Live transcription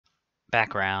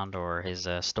background or his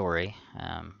story,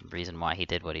 reason why he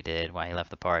did what he did, why he left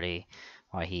the party,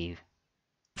 why he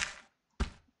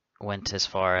went as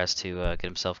far as to get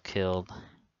himself killed.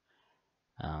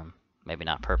 Maybe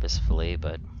not purposefully,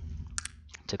 but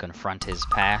to confront his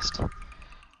past.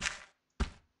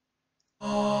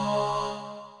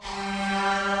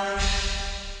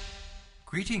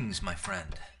 Greetings, my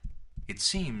friend. It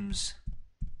seems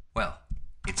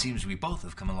we both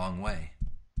have come a long way.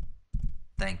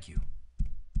 Thank you.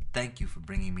 Thank you for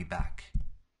bringing me back.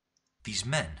 These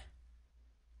men,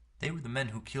 they were the men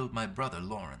who killed my brother,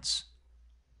 Lawrence.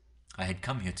 I had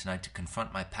come here tonight to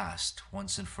confront my past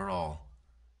once and for all.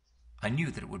 I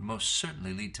knew that it would most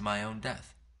certainly lead to my own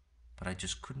death, but I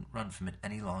just couldn't run from it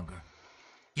any longer.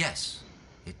 Yes,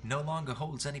 it no longer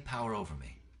holds any power over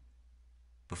me.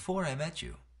 Before I met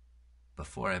you,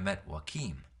 before I met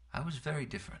Joachim, I was very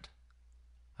different.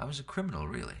 I was a criminal,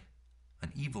 really.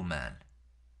 An evil man.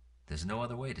 There's no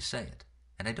other way to say it,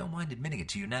 and I don't mind admitting it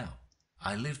to you now.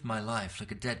 I lived my life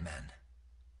like a dead man.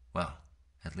 Well,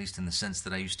 at least in the sense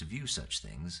that I used to view such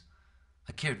things.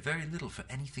 I cared very little for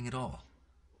anything at all.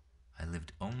 I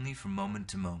lived only from moment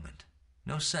to moment.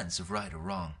 No sense of right or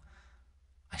wrong.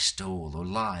 I stole or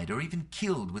lied or even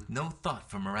killed with no thought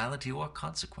for morality or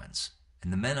consequence.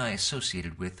 And the men I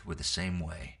associated with were the same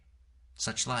way.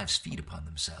 Such lives feed upon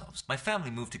themselves. My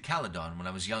family moved to Caledon when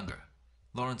I was younger.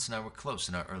 Lawrence and I were close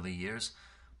in our early years,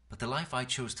 but the life I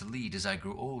chose to lead as I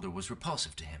grew older was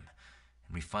repulsive to him,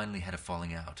 and we finally had a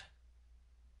falling out.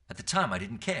 At the time I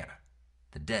didn't care.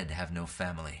 The dead have no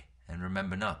family, and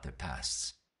remember not their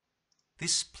pasts.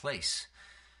 This place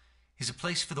is a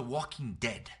place for the walking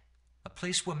dead, a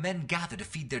place where men gather to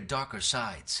feed their darker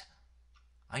sides.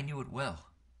 I knew it well.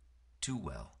 Too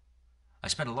well. I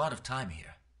spent a lot of time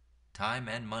here. Time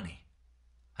and money.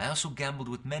 I also gambled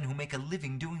with men who make a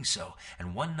living doing so,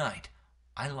 and one night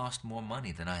I lost more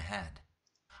money than I had.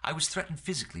 I was threatened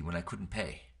physically when I couldn't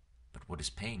pay. But what is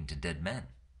paying to dead men?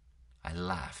 I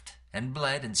laughed and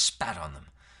bled and spat on them.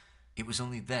 It was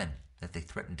only then that they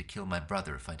threatened to kill my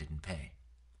brother if I didn't pay.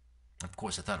 Of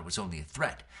course, I thought it was only a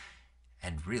threat,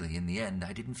 and really, in the end,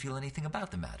 I didn't feel anything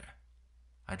about the matter.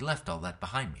 I'd left all that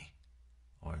behind me.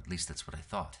 Or at least that's what I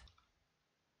thought.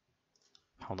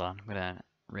 Hold on, I'm gonna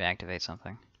reactivate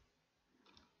something.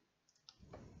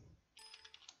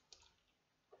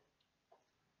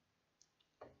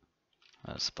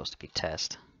 That was supposed to be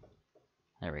test.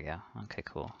 There we go. Okay,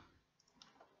 cool.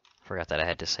 Forgot that I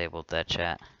had disabled that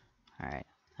chat. Alright,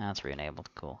 now it's re-enabled.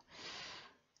 Cool.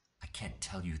 I can't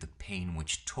tell you the pain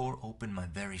which tore open my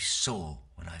very soul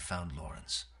when I found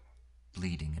Lawrence,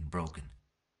 bleeding and broken.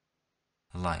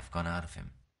 Life gone out of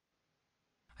him.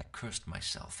 I cursed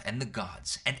myself and the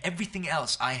gods and everything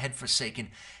else I had forsaken,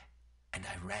 and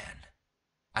I ran.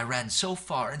 I ran so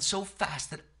far and so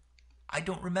fast that I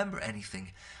don't remember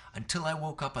anything until I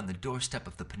woke up on the doorstep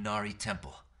of the Panari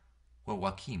Temple, where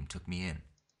Joachim took me in.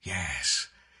 Yes.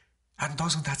 And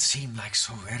doesn't that seem like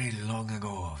so very long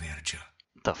ago, Virgil?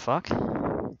 The fuck?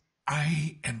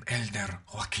 I am Elder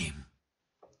Joachim.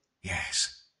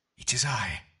 Yes, it is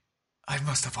I. I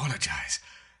must apologize.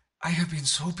 I have been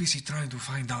so busy trying to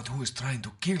find out who is trying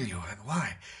to kill you and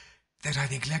why, that I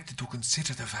neglected to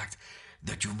consider the fact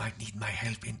that you might need my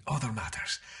help in other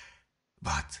matters.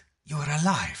 But you are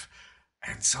alive,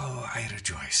 and so I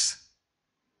rejoice.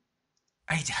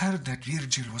 I'd heard that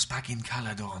Virgil was back in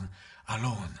Caledon,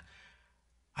 alone.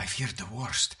 I feared the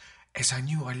worst, as I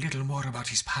knew a little more about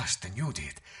his past than you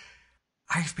did.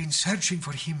 I've been searching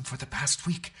for him for the past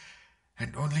week,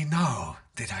 and only now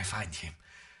did I find him.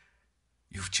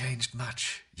 You've changed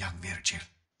much, young Virgil.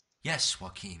 Yes,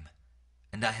 Joachim,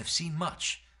 and I have seen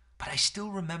much, but I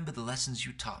still remember the lessons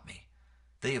you taught me.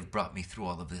 They have brought me through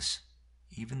all of this,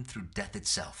 even through death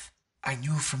itself. I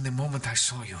knew from the moment I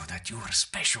saw you that you were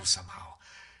special somehow,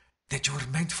 that you were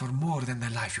meant for more than the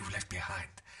life you left behind.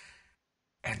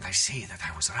 And I say that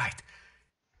I was right.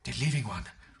 The living one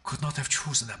could not have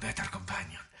chosen a better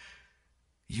companion.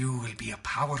 You will be a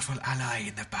powerful ally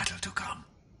in the battle to come.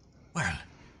 Well,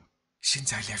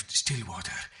 since I left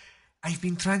Stillwater, I've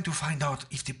been trying to find out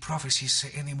if the prophecies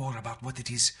say any more about what it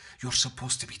is you're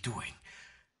supposed to be doing.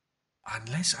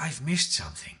 Unless I've missed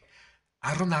something,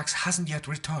 Aronnax hasn't yet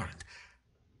returned.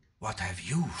 What have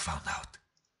you found out?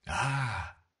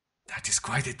 Ah, that is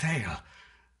quite a tale.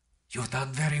 You've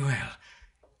done very well,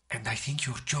 and I think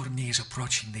your journey is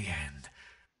approaching the end.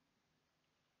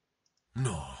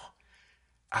 No,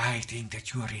 I think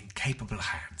that you are in capable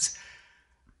hands.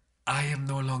 I am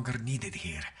no longer needed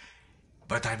here,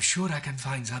 but I'm sure I can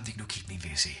find something to keep me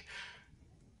busy.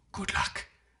 Good luck.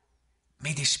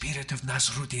 May the spirit of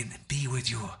Nasruddin be with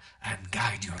you and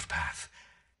guide your path.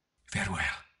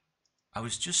 Farewell. I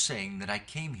was just saying that I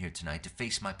came here tonight to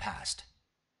face my past,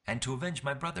 and to avenge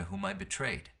my brother whom I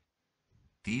betrayed.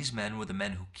 These men were the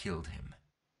men who killed him.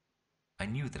 I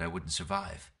knew that I wouldn't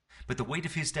survive, but the weight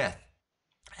of his death,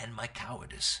 and my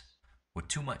cowardice, were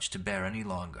too much to bear any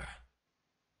longer.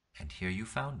 And here you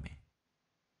found me.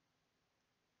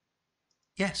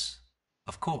 Yes,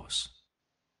 of course.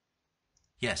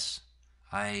 Yes,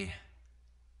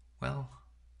 well,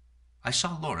 I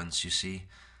saw Lawrence, you see.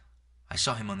 I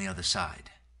saw him on the other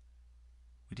side.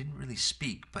 We didn't really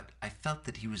speak, but I felt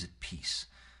that he was at peace,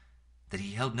 that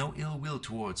he held no ill will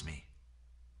towards me.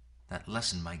 That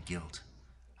lessened my guilt,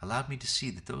 allowed me to see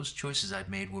that those choices I'd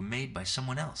made were made by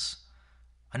someone else,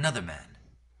 another man,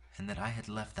 and that I had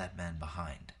left that man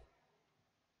behind.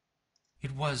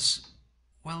 It was,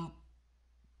 well,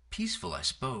 peaceful, I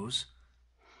suppose.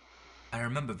 I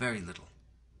remember very little.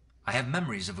 I have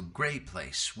memories of a gray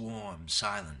place, warm,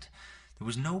 silent. There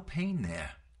was no pain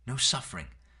there, no suffering.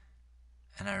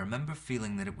 And I remember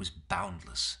feeling that it was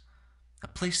boundless. A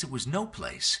place that was no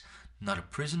place, not a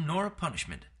prison nor a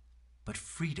punishment, but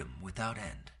freedom without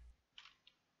end.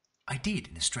 I did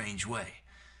in a strange way.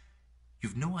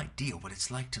 You've no idea what it's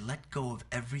like to let go of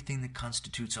everything that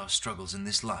constitutes our struggles in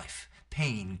this life.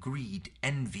 Pain, greed,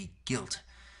 envy, guilt.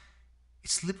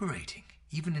 It's liberating,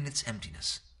 even in its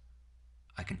emptiness.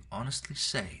 I can honestly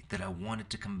say that I wanted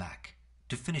to come back,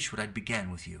 to finish what I'd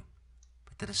began with you,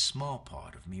 but that a small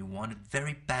part of me wanted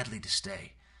very badly to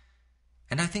stay.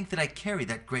 And I think that I carry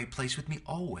that great place with me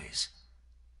always.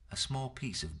 A small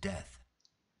piece of death.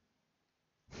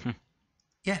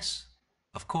 Yes,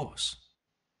 of course.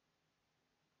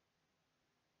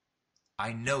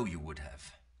 I know you would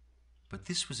have. But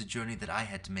this was a journey that I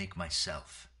had to make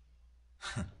myself.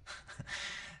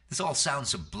 This all sounds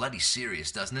so bloody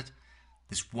serious, doesn't it?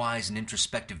 This wise and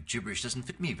introspective gibberish doesn't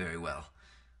fit me very well.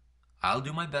 I'll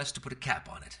do my best to put a cap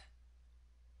on it.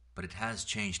 But it has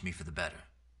changed me for the better.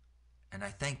 And I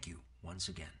thank you once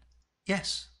again.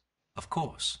 Yes, of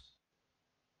course.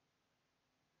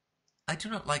 I do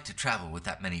not like to travel with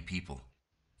that many people.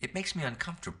 It makes me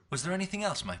uncomfortable. Was there anything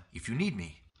else, if you need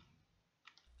me?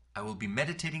 I will be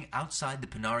meditating outside the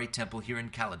Panari Temple here in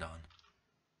Caledon.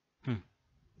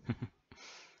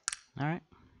 Alright.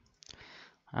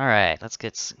 Alright, let's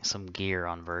get some gear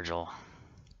on Virgil.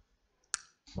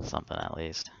 Something at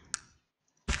least.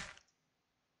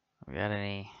 We got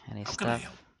any stuff?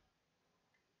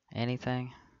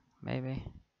 Anything? Maybe?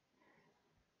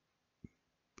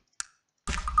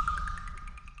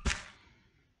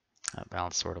 A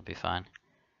balanced sword will be fine.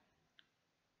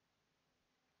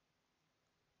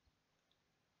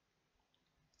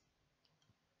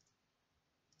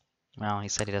 Well, he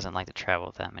said he doesn't like to travel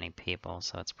with that many people,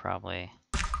 so it's probably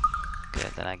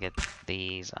good that I get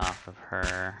these off of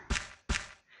her.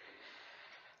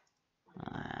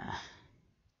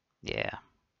 Yeah.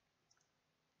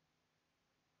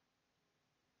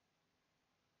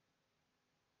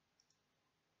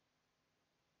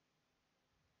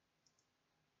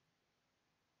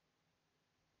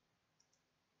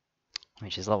 I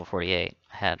mean, she's level 48.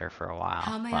 I had her for a while.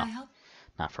 How may I help?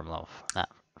 Not from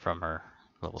her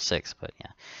level 6, but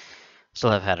yeah.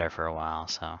 Still have had her for a while,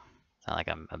 so it's not like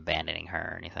I'm abandoning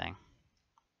her or anything.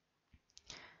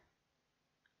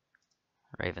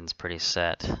 Raven's pretty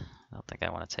set. I don't think I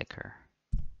want to take her.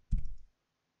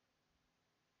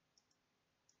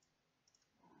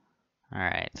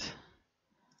 Alright.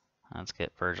 Let's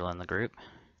get Virgil in the group.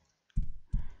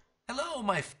 Hello,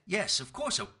 yes, of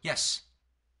course. Oh, yes.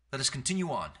 Let us continue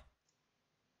on.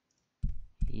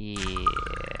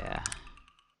 Yeah.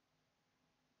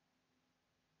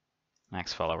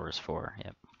 Max followers 4,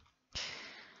 yep.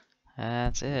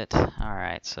 That's it.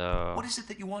 Alright, so... What is it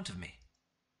that you want of me?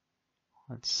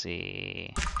 Let's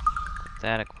see. Get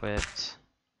that equipped.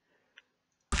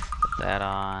 Put that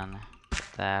on.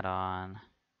 Put that on.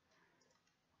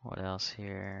 What else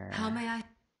here? How may I?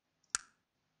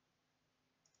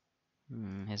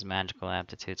 His magical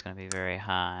aptitude's going to be very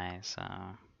high, so...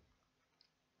 I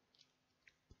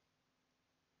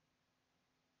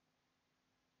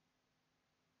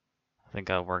think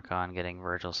I'll work on getting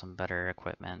Virgil some better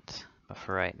equipment. But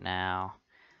for right now,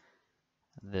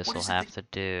 this will have to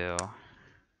do.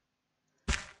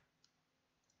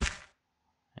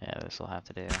 Yeah, this will have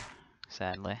to do,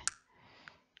 sadly.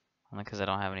 Only because I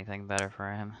don't have anything better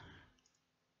for him.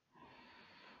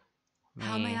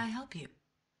 How may I help you?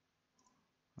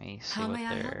 Let me see How what may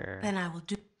I help? Then I will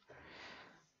do.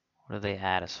 What do they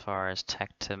add as far as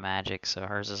tech to magic? So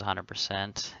hers is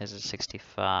 100%, his is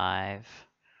 65.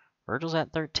 Virgil's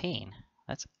at 13.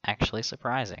 That's actually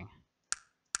surprising.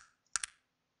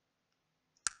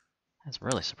 That's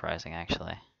really surprising,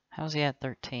 actually. How's he at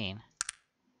 13?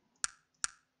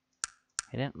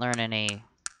 He didn't learn any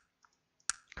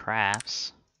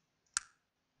crafts.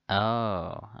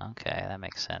 Oh, okay, that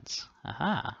makes sense.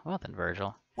 Aha, well then,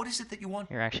 Virgil. What is it that you want?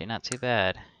 You're actually not too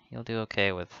bad. You'll do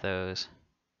okay with those.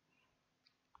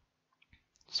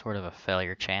 Sort of a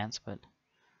failure chance, but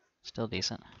still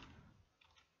decent.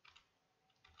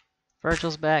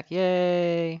 Virgil's back,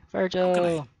 yay!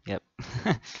 Virgil! Yep.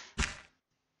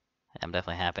 I'm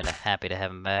definitely happy to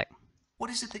have him back. What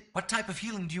is it that... What type of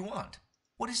healing do you want?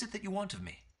 What is it that you want of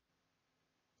me?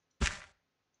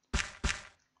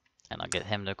 And I'll get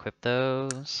him to equip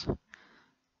those.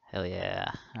 Hell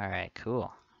yeah. Alright,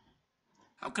 cool.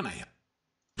 How can I help?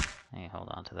 Let me hold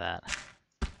on to that.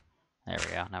 There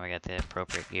we go. Now we got the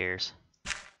appropriate gears.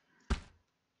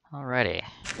 Alrighty.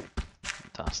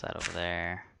 Toss that over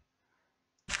there.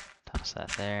 Toss that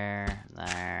there, and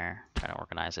there. Trying to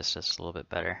organize this just a little bit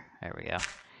better. There we go.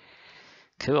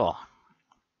 Cool.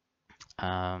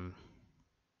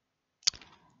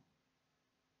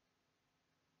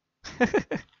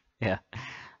 Yeah.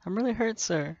 I'm really hurt,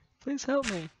 sir. Please help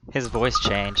me. His voice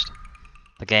changed.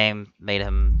 The game made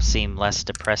him seem less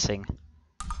depressing.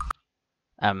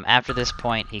 After this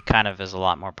point, he kind of is a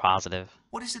lot more positive.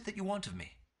 What is it that you want of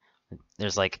me?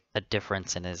 There's like a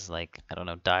difference in his, like, I don't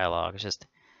know, dialogue. It's just,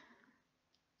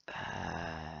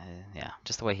 yeah,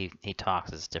 just the way he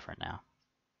talks is different now.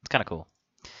 It's kind of cool.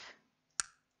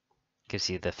 Gives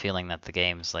you the feeling that the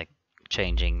game's like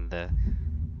changing, the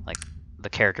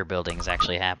character building is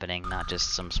actually happening, not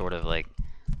just some sort of like,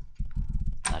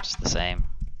 not just the same.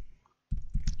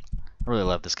 I really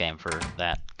love this game for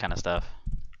that kind of stuff.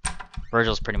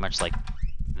 Virgil's pretty much like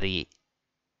the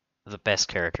best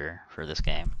character for this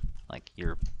game. Like,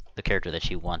 you're the character that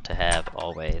you want to have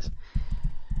always.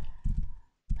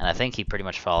 And I think he pretty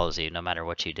much follows you no matter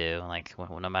what you do. Like,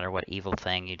 no matter what evil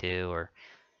thing you do, or...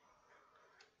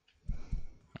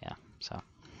 Yeah, so...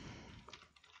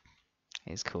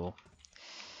 He's cool.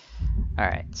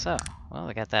 Alright, so, well,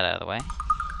 we got that out of the way.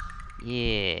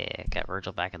 Yeah, got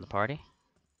Virgil back in the party.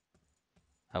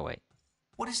 Oh, wait.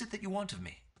 What is it that you want of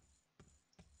me?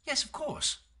 Yes, of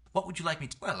course. What would you like me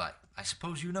to... Well, I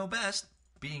suppose you know best,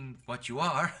 being what you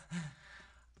are.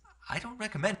 I don't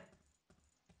recommend...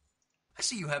 I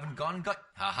see you haven't gone and got...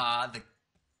 Haha, the...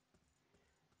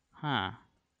 Huh.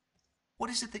 What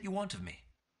is it that you want of me?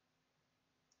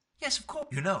 Yes, of course.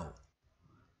 You know.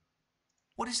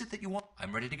 What is it that you want?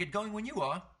 I'm ready to get going when you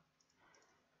are.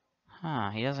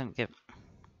 Huh, he doesn't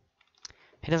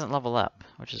level up,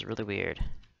 which is really weird.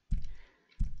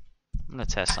 I'm gonna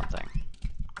test something.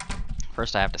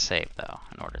 First I have to save, though,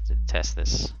 in order to test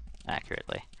this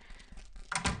accurately.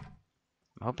 I'm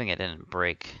hoping it didn't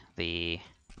break the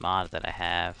mod that I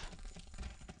have.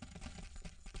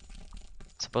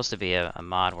 It's supposed to be a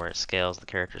mod where it scales the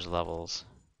character's levels.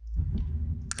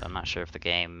 So I'm not sure if the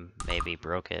game maybe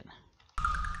broke it.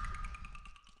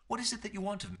 What is it that you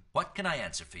want of me? What can I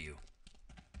answer for you?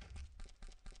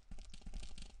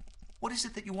 What is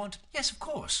it that you want? Yes, of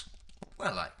course.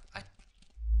 Well, I...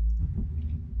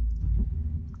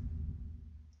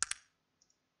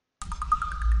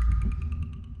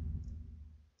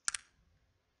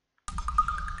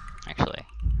 Actually,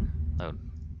 load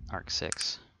Arc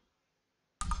 6.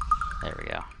 There we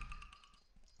go.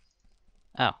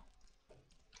 Oh.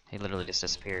 He literally just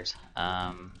disappears.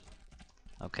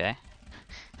 Okay.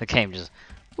 The game just,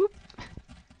 whoop.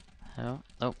 Oh,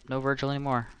 nope, no Virgil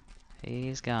anymore.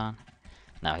 He's gone.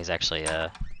 No, he's actually,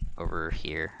 over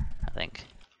here, I think.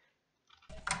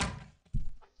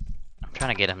 I'm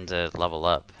trying to get him to level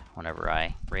up whenever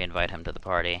I re-invite him to the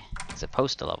party. He's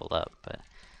supposed to level up, but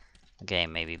the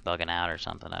game may be bugging out or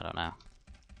something, I don't know.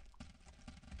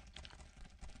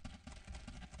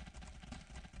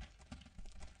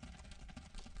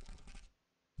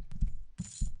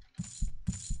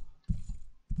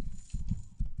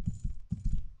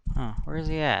 Huh, where is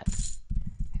he at?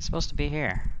 He's supposed to be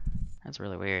here. That's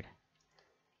really weird.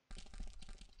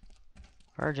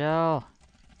 Virgil!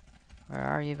 Where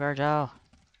are you, Virgil?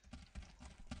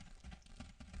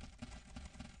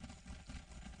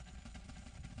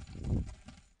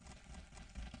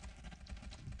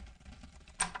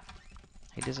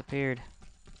 He disappeared.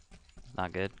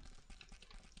 Not good.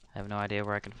 I have no idea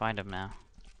where I can find him now.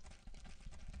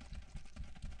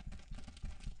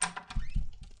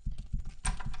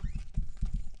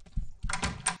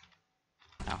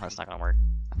 No, that's not gonna work.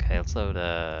 Okay, let's load,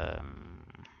 yeah,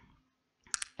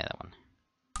 that one.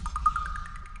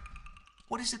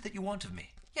 What is it that you want of me?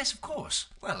 Yes, of course.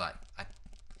 Well, I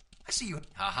see you.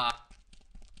 Haha.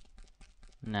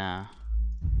 No.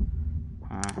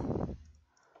 Huh.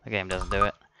 The game doesn't do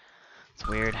it. It's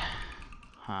weird.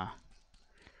 Huh.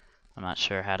 I'm not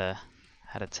sure how to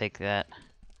take that.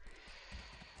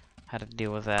 How to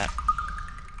deal with that.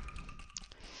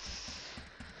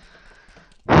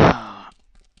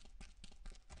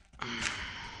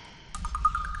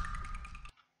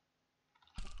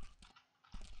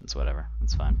 It's whatever.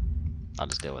 It's fine. I'll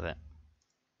just deal with it.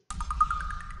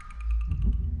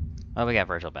 Well, we got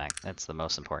Virgil back. That's the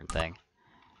most important thing.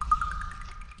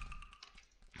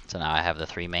 So now I have the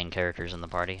 3 main characters in the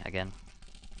party again.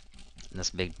 And this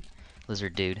big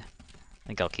lizard dude. I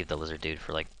think I'll keep the lizard dude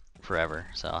for like forever.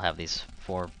 So I'll have these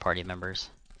 4 party members.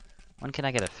 When can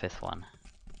I get a 5th one?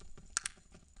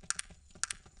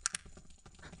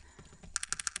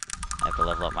 I have to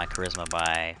level up my charisma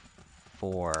by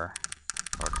 4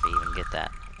 in order to even get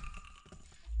that.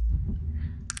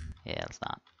 Yeah, it's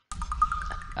not.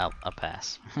 I'll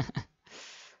pass.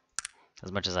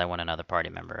 As much as I want another party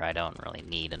member, I don't really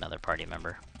need another party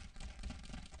member.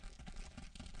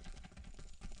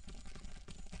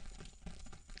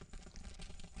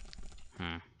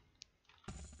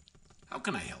 How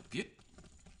can I help you?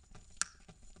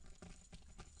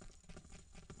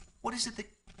 What is it that...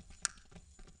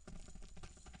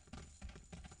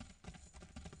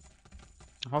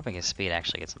 I'm hoping his speed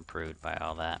actually gets improved by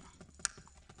all that.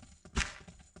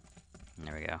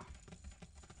 There we go.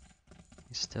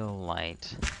 He's still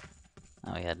light.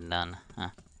 Oh, he had none. Huh.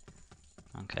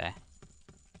 Okay.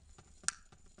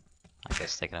 I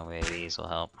guess taking away these will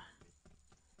help.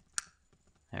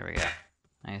 There we go.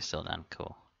 Oh, he's still done.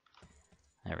 Cool.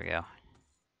 There we go.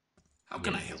 How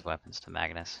can I Use help? these weapons to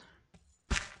Magnus.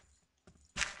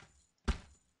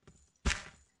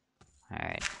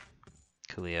 Alright.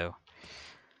 Coolio.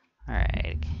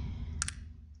 Alright.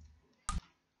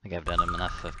 I think I've done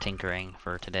enough of tinkering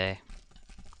for today.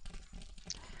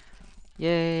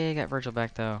 Yay, got Virgil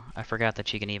back though. I forgot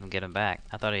that you can even get him back.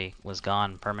 I thought he was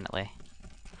gone permanently.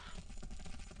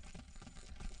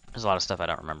 There's a lot of stuff I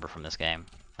don't remember from this game.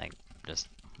 Like, just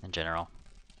in general.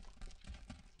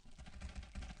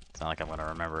 It's not like I'm gonna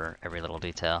remember every little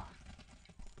detail.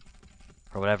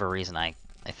 For whatever reason, I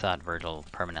thought Virgil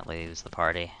permanently leaves the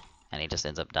party, and he just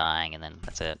ends up dying, and then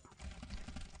that's it.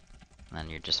 And then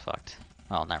you're just fucked.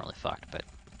 Well, not really fucked, but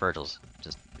Virgil's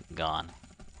just gone.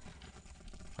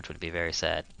 Which would be very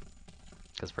sad,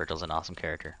 because Virgil's an awesome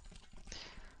character.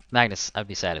 Magnus, I'd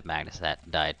be sad if Magnus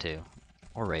died too.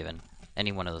 Or Raven.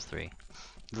 Any one of those 3.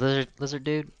 Lizard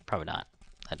dude? Probably not.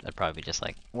 I'd probably be just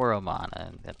like, or Oman,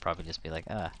 and I'd probably just be like,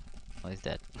 well, he's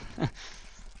dead.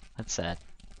 That's sad.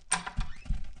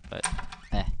 But,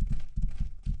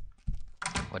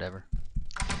 whatever.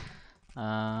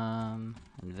 And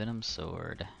Venom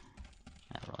Sword.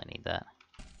 I don't really need that.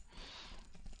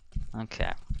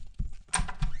 Okay.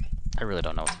 I really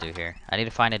don't know what to do here. I need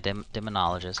to find a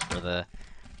demonologist for the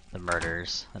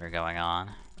murders that are going on.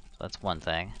 So that's one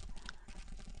thing.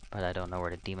 But I don't know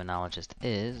where the demonologist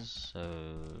is, so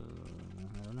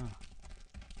I don't know.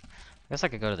 I guess I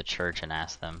could go to the church and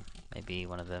ask them. Maybe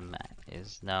one of them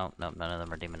is... No, none of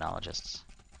them are demonologists.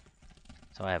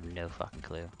 So I have no fucking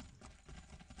clue.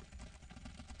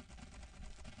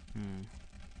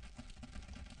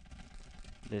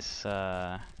 This,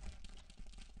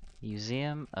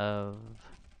 Museum of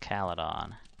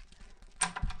Caledon.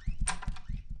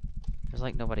 There's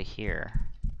like nobody here.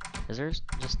 Is there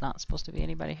just not supposed to be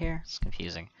anybody here? It's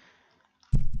confusing.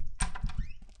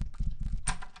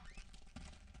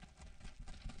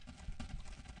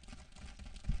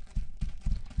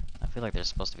 I feel like there's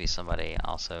supposed to be somebody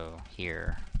also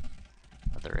here,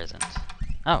 but there isn't.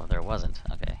 Oh, there wasn't.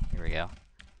 Okay, here we go.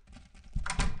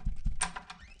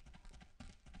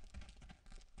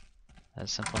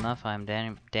 That's simple enough. I'm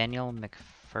Daniel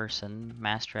McPherson,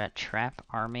 master at trap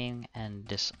arming and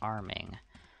disarming.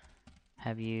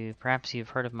 Perhaps you've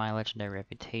heard of my legendary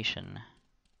reputation.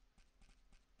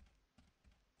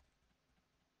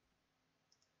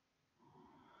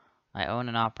 I own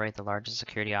and operate the largest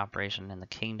security operation in the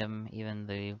kingdom. Even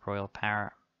the royal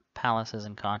palace is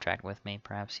in contract with me.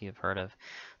 Perhaps you've heard of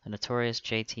the notorious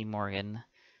J.T. Morgan,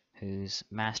 whose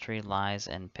mastery lies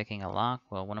in picking a lock.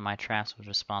 Well, one of my traps was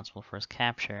responsible for his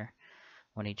capture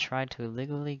when he tried to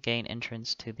illegally gain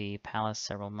entrance to the palace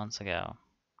several months ago.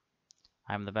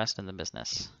 I'm the best in the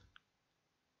business.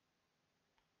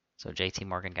 So J.T.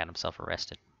 Morgan got himself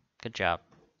arrested. Good job,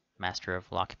 master of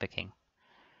lock picking.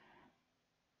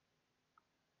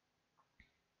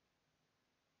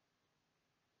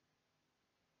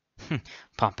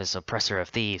 Pompous oppressor of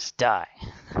thieves, die!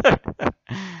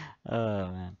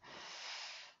 Oh man.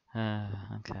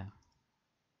 Okay.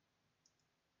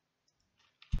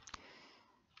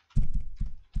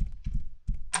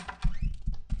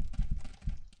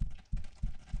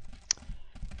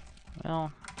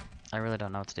 Well, I really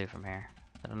don't know what to do from here.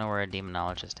 I don't know where a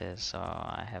demonologist is, so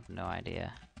I have no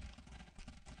idea.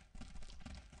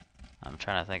 I'm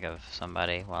trying to think of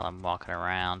somebody while I'm walking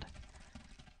around.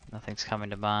 Nothing's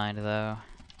coming to mind, though.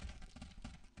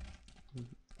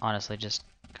 Honestly, just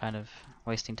kind of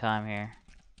wasting time here,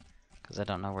 because I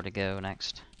don't know where to go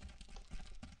next.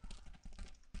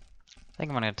 I think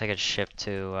I'm gonna take a ship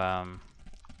to,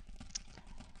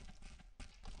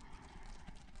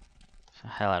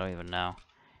 hell, I don't even know.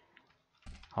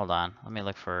 Hold on, let me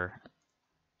look for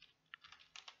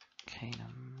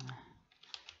Arcanum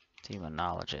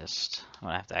Demonologist. I'm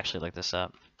gonna have to actually look this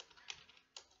up.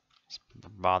 It's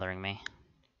bothering me.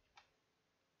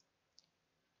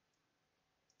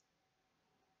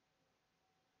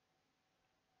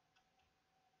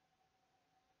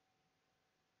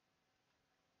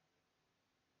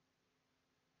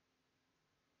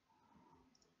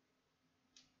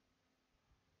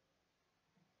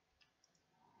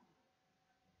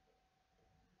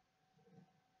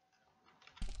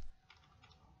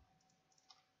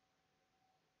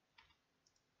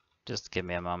 Just give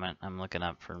me a moment. I'm looking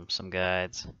up for some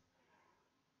guides.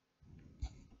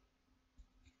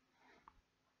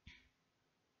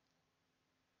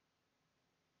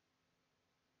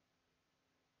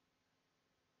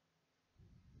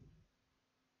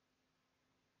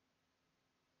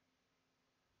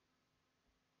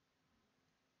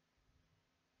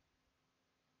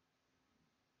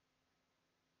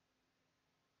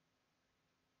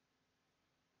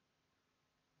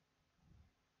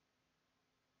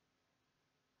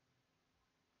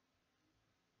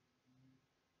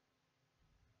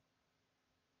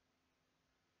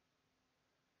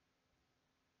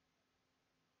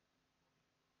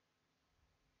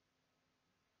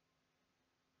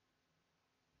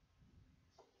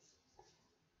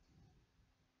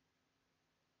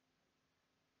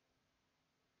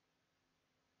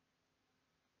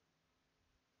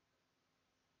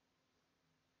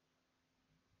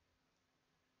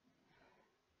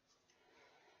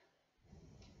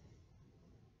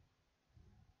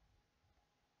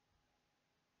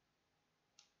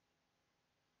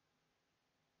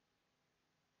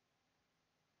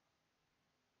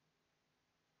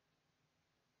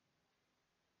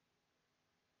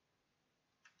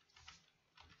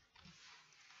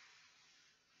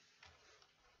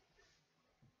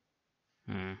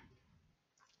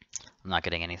 I'm not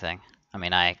getting anything. I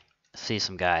mean, I see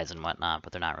some guides and whatnot,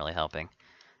 but they're not really helping.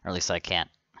 Or at least I can't.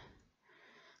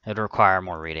 It would require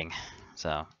more reading,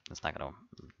 so it's not going to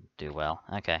do well.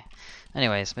 Okay.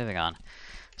 Anyways, moving on.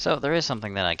 So there is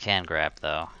something that I can grab,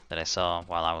 though, that I saw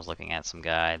while I was looking at some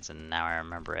guides, and now I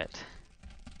remember it.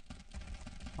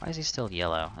 Why is he still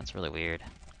yellow? That's really weird.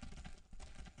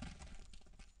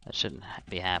 That shouldn't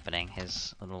be happening,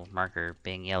 his little marker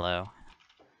being yellow.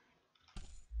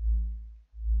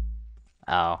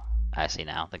 Oh, I see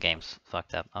now. The game's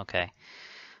fucked up. Okay.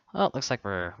 Well, it looks like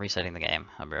we're resetting the game.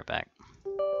 I'll be right back.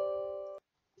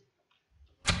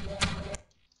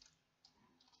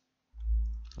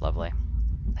 Lovely.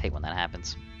 Hate when that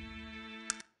happens.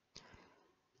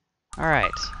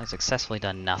 Alright, I've successfully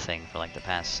done nothing for like the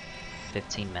past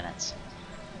 15 minutes.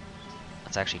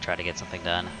 Let's actually try to get something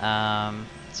done.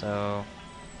 So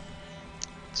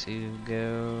to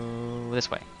go this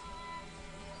way.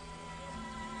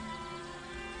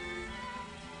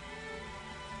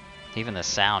 Even the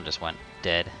sound just went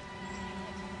dead.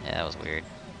 Yeah, that was weird.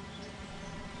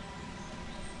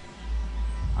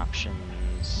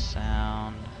 Options,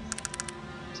 sound,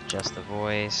 let's adjust the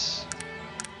voice.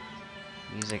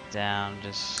 Music down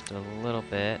just a little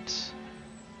bit.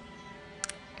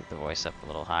 Get the voice up a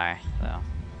little higher, though.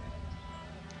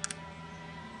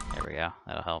 There we go,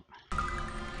 that'll help.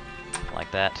 Like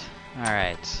that.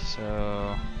 Alright, so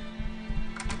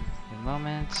a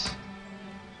moment.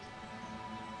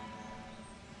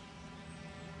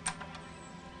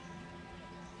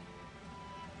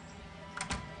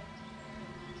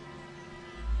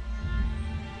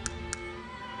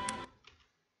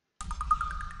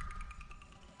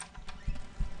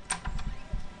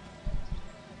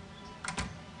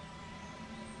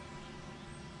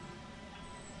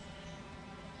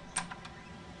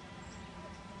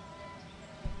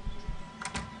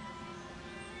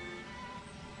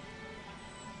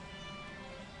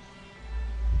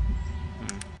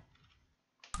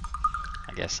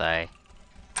 I guess I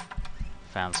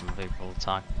found some people to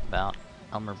talk about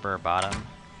Elmer Burr Bottom.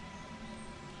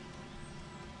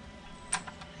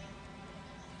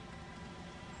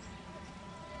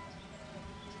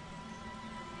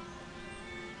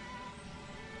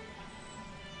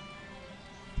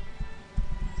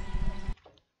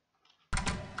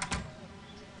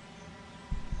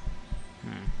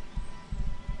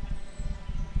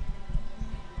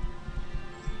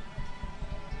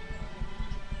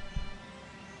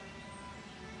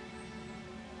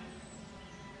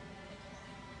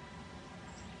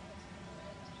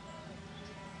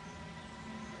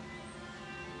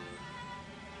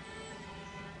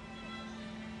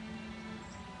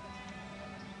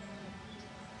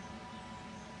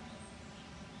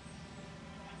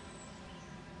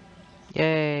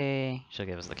 Yay! She'll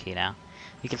give us the key now.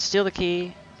 You can steal the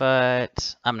key,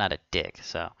 but I'm not a dick,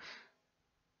 so.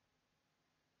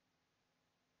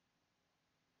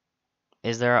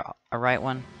 Is there a right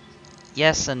one?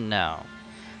 Yes and no.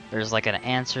 There's like an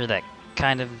answer that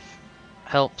kind of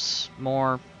helps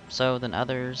more so than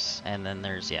others, and then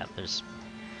there's, yeah, there's...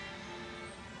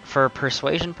 For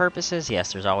persuasion purposes,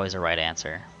 yes, there's always a right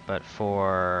answer. But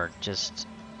for just,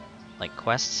 like,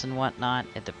 quests and whatnot,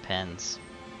 it depends.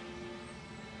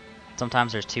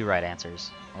 Sometimes there's 2 right answers,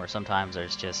 or sometimes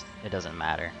there's just, it doesn't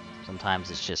matter.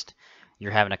 Sometimes it's just,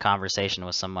 you're having a conversation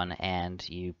with someone and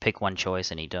you pick one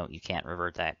choice and you can't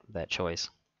revert that choice.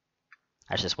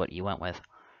 That's just what you went with.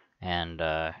 And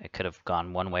it could have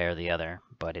gone one way or the other,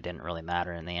 but it didn't really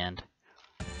matter in the end.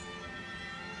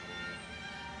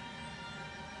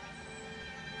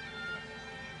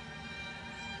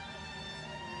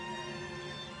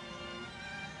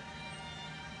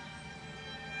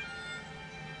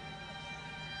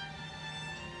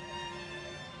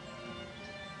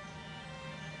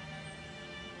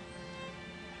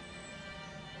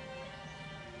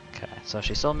 Okay, so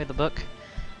she sold me the book,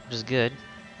 which is good.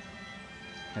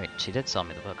 Wait, she did sell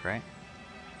me the book, right?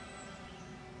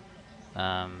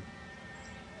 I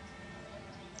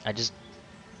just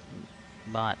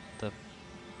bought the...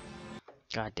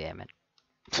 God damn it.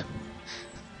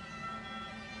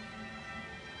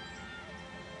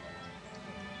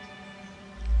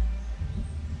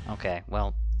 Okay,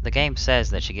 well, the game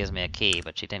says that she gives me a key,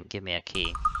 but she didn't give me a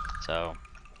key. So,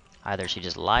 either she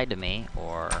just lied to me,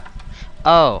 or...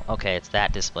 Oh, okay, it's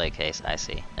that display case. I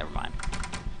see. Never mind.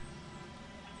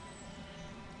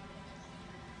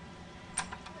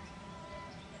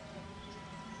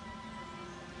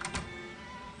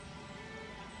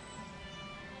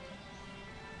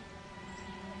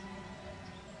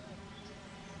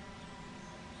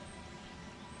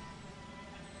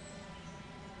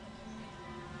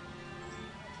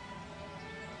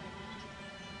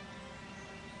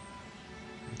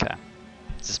 Okay.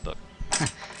 It's this book.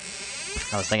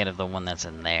 I was thinking of the one that's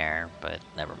in there, but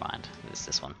never mind. It's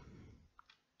this one.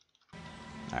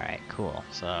 Alright, cool.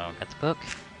 So, got the book.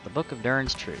 The Book of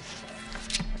Durin's Truth.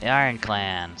 The Iron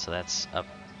Clan. So that's up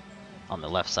on the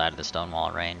left side of the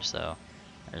Stonewall Range. So,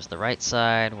 there's the right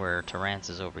side where Torrance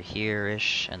is over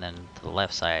here-ish, and then to the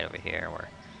left side over here where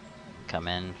you come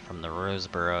in from the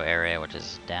Roseboro area, which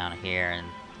is down here, and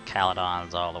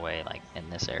Caledon's all the way, like, in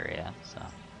this area. So,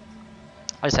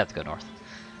 I just have to go north.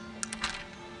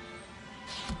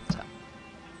 So,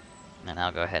 and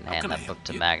I'll go ahead and hand that book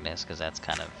to Magnus, because that's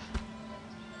kind of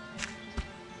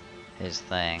his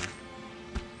thing.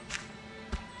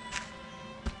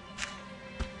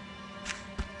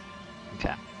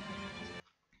 Okay.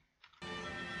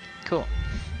 Cool.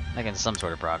 Making some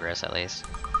sort of progress, at least.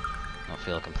 Don't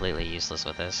feel completely useless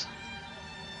with this.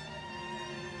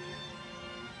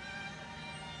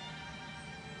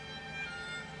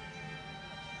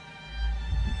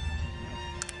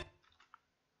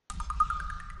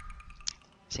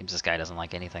 Seems this guy doesn't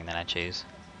like anything that I choose.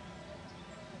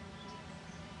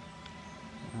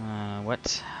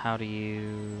 What? How do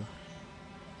you...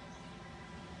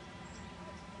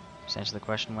 Just answer the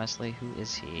question, Wesley. Who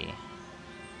is he?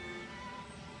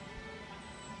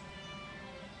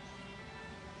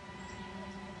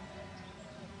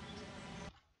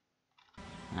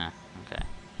 Ah, okay.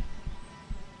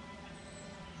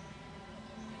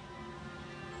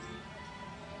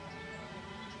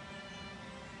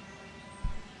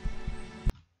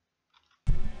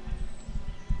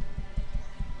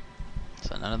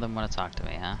 So none of them want to talk to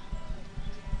me, huh?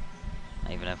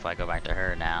 Even if I go back to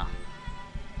her now.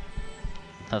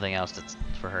 Nothing else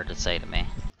for her to say to me.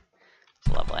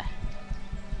 It's lovely.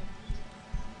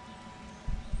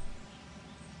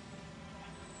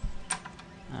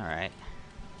 Alright.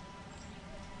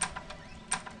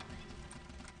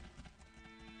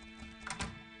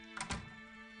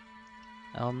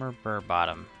 Elmer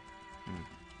Burbottom.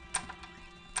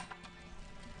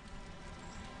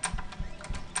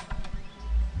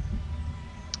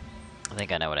 I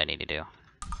think I know what I need to do.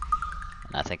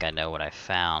 And I think I know what I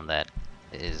found that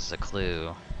is a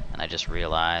clue, and I just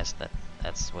realized that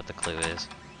that's what the clue is.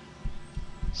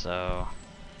 So,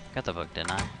 got the book,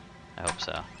 didn't I? I hope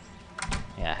so.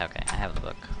 Yeah, okay, I have the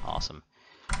book. Awesome.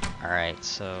 Alright,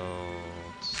 so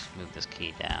let's move this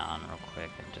key down real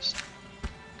quick and just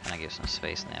kind of give some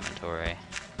space in the inventory.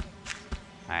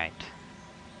 Alright.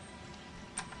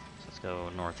 So let's go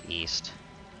northeast.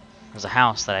 There's a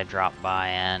house that I dropped by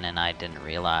in and I didn't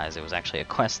realize it was actually a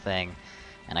quest thing,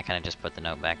 and I kind of just put the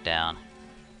note back down.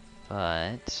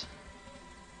 But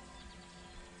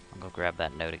I'll go grab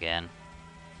that note again,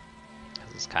 because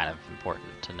This is kind of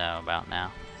important to know about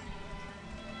now.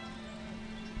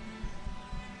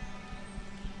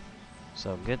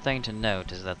 So good thing to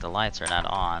note is that the lights are not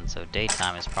on, so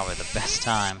daytime is probably the best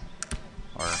time,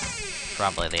 or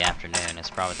probably the afternoon is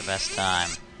probably the best time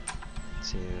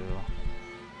to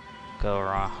go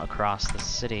across the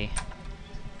city,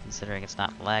 considering it's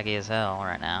not laggy as hell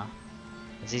right now.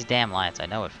 It's these damn lights, I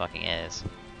know it fucking is.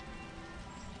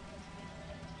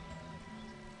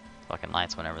 Fucking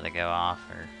lights whenever they go off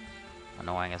are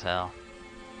annoying as hell.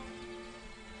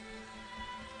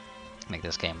 Make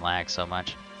this game lag so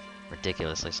much.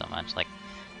 Ridiculously so much. Like,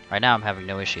 right now I'm having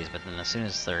no issues, but then as soon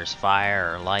as there's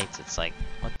fire or lights, it's like,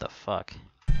 what the fuck?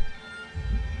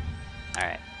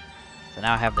 Alright. So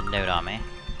now I have the note on me.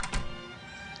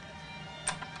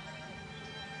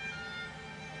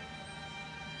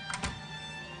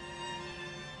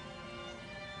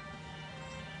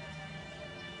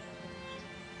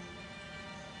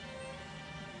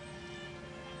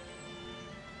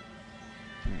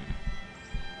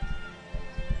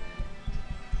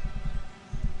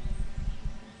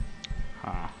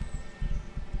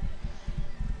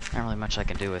 Not really much I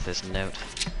can do with this note.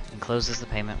 Encloses the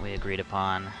payment we agreed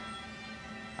upon.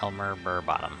 Elmer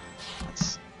Burbottom.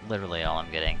 That's literally all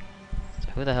I'm getting.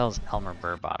 So who the hell is Elmer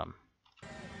Burbottom?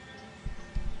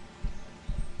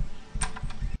 I'm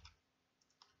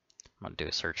gonna do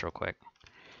a search real quick.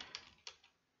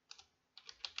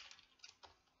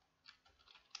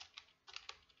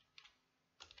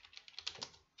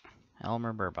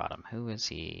 Elmer Burbottom. Who is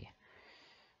he?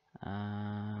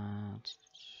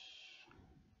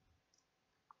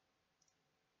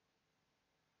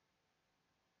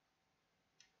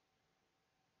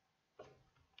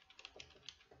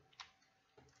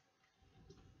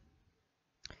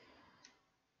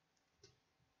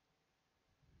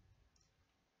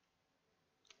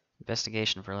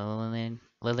 Investigation for Lillian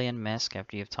Misk.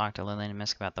 After you've talked to Lillian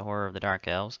Misk about the horror of the Dark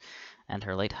Elves and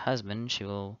her late husband, she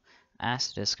will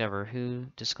ask to discover who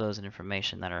disclosed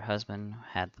information that her husband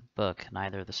had the book.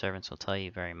 Neither of the servants will tell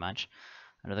you very much.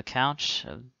 Under the couch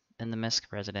in the Misk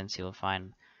residence, you will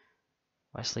find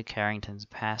Wesley Carrington's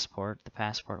passport. The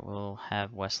passport will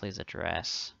have Wesley's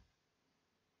address.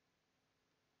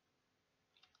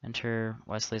 Enter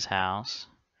Wesley's house.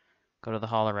 Go to the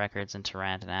Hall of Records in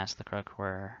Tarrant and ask the clerk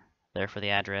where there for the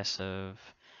address of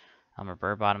Elmer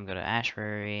Burbottom. Go to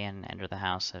Ashbury and enter the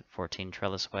house at 14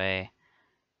 Trellis Way.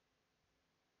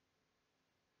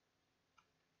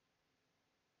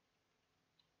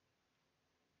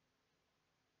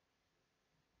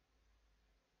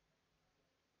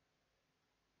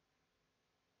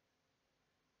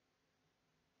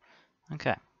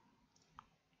 Okay.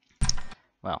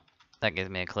 Well, that gives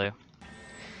me a clue.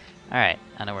 Alright,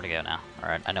 I know where to go now.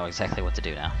 Alright, I know exactly what to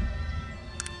do now.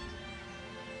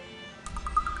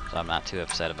 So I'm not too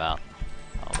upset about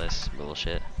all this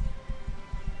bullshit.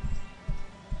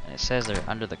 And it says they're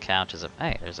under the couch is a...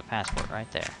 Hey, there's a passport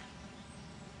right there.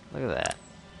 Look at that.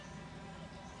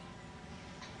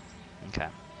 Okay.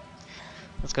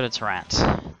 Let's go to Tarrant.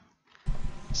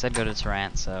 I said go to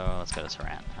Tarrant, so let's go to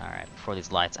Tarrant. Alright, before these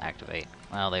lights activate.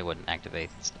 Well, they wouldn't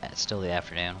activate. It's still the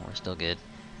afternoon. We're still good.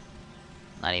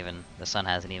 Not even... The sun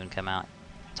hasn't even come out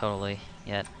totally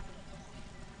yet.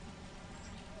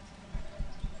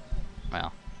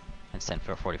 Well, it's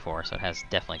 10:44, so it has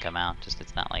definitely come out. Just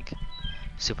it's not like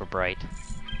super bright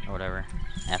or whatever.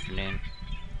 Afternoon.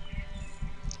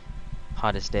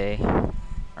 Hottest day.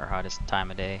 Or hottest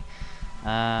time of day.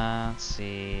 Let's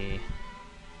see.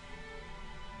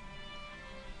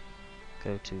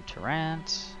 Go to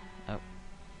Tarrant. Oh.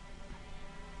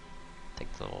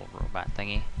 Take the little robot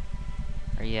thingy.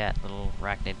 Where you at, little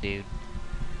arachnid dude?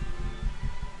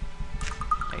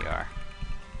 There you are.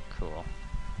 Cool.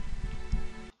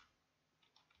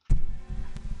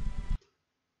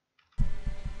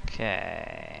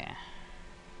 Okay.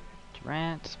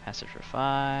 Tarrant, passage for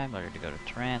 5. Order to go to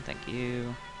Tarrant, thank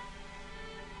you.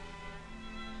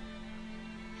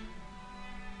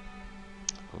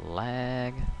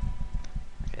 Lag.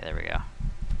 Okay, there we go.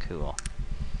 Cool.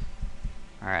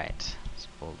 Alright. Let's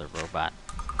pull the robot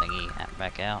thingy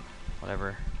back out.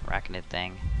 Whatever. Arachnid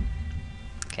thing.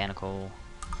 Mechanical.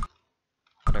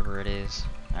 Whatever it is.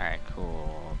 Alright,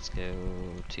 cool. Let's go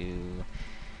to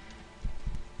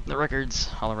the records.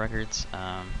 Hall of Records.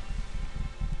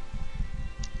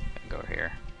 Go over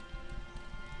here.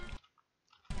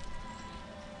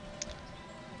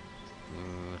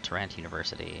 Ooh, Tarrant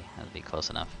University. That'd be close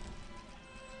enough.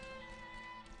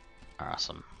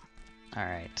 Awesome.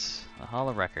 Alright, the Hall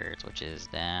of Records, which is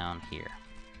down here.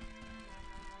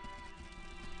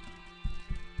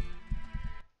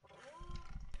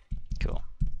 Cool.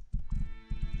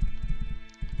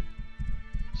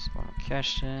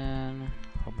 Suggestion.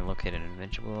 Hope we locate an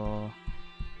individual.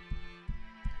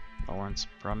 Lawrence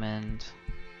Brummond.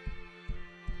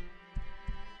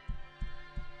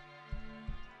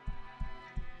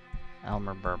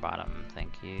 Elmer Burbottom,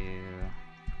 thank you.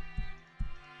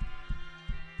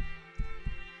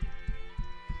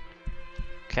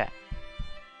 Okay.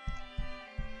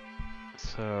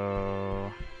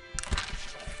 So...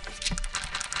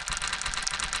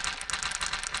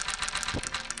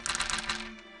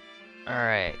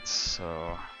 Alright,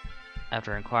 so...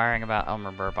 After inquiring about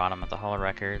Elmer Burbottom at the Hall of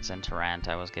Records in Tarrant,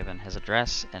 I was given his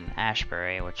address in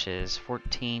Ashbury, which is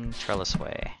 14 Trellis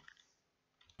Way.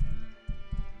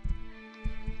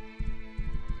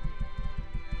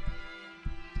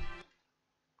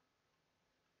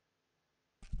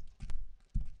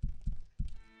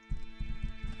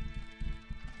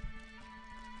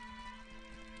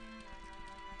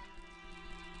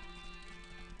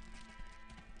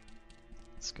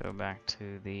 Let's go back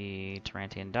to the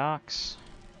Tarantian docks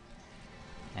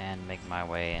and make my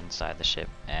way inside the ship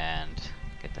and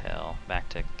get the hell back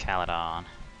to Caledon.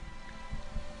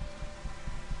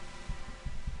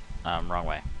 Wrong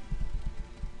way.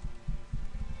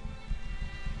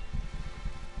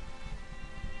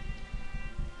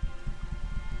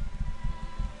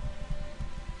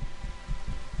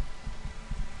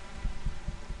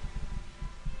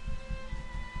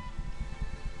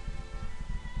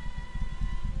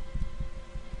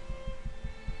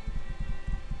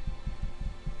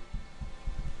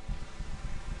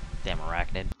 Damn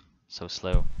arachnid. So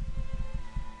slow.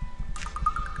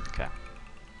 Okay.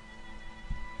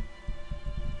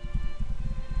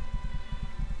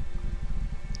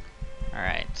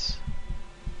 Alright.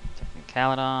 Taking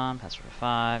Caledon, pass for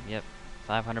 5, yep.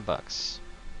 500 bucks.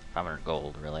 500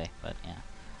 gold, really, but yeah.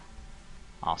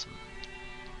 Awesome.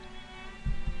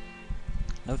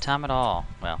 No time at all.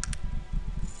 Well,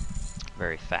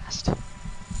 very fast.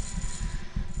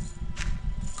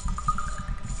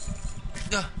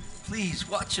 Please,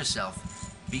 watch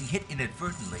yourself. Being hit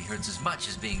inadvertently hurts as much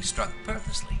as being struck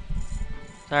purposely.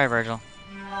 Sorry, Virgil.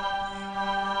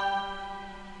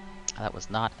 That was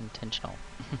not intentional.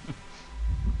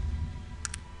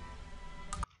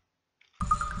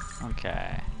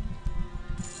 Okay.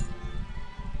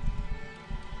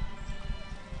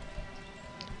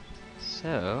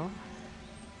 So,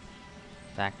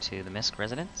 back to the Misk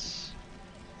residence.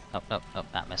 Oh, no, oh,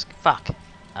 not Misk. Fuck!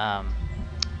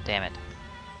 Damn it.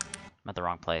 I'm at the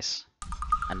wrong place.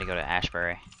 I need to go to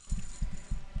Ashbury.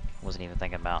 Wasn't even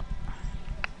thinking about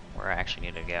where I actually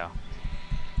needed to go.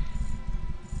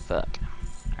 Fuck.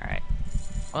 Alright.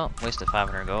 Well, wasted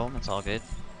 500 gold, that's all good.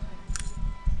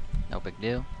 No big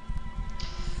deal.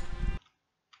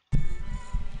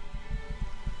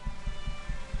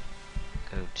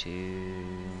 Go to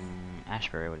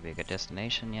Ashbury would be a good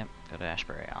destination. Yep, go to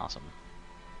Ashbury. Awesome.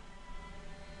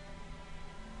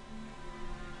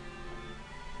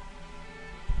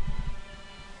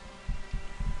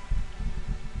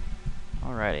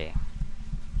 Alrighty.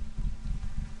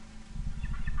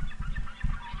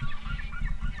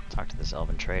 Talk to this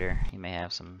elven trader. He may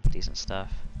have some decent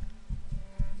stuff.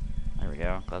 There we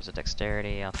go. Gloves of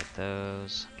dexterity. I'll take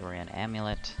those. Dorian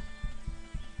amulet.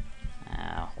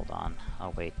 Hold on.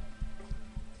 I'll wait.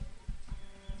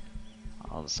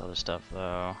 All this other stuff,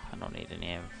 though, I don't need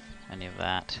any of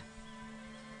that.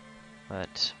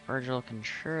 But Virgil can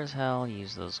sure as hell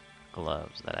use those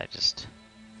gloves that I just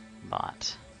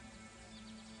bought.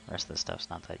 The rest of this stuff's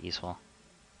not that useful.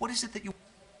 What is it that you...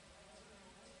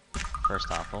 First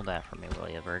off, hold that for me, will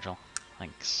you, Virgil?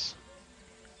 Thanks.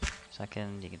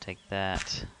 Second, you can take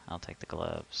that. I'll take the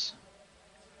gloves.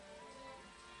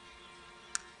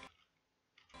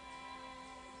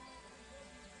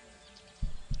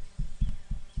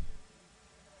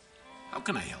 How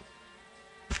can I help?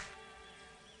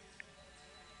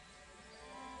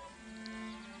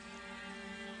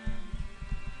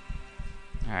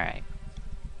 Alright.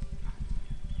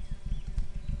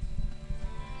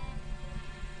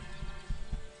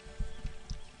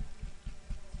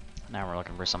 Now we're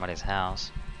looking for somebody's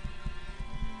house.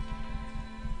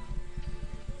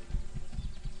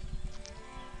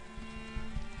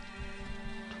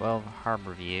 "12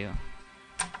 Harbor View."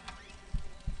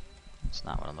 That's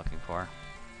not what I'm looking for.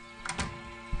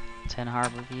 10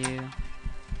 Harbor View.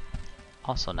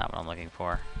 Also not what I'm looking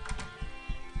for.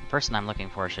 The person I'm looking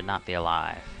for should not be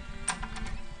alive.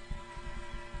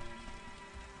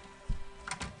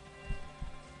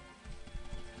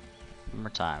 One more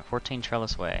time. 14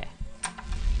 Trellis Way.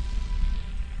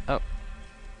 Oh.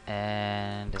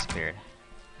 And disappeared.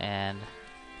 And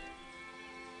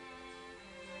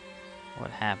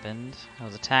what happened? I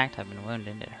was attacked. I've been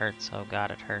wounded. It hurts. Oh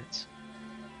god, it hurts.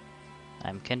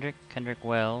 I'm Kendrick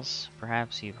Wells.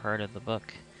 Perhaps you've heard of the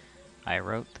book I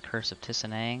wrote, The Curse of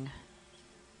Tissanang.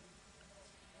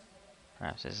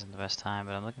 Perhaps this isn't the best time,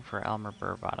 but I'm looking for Elmer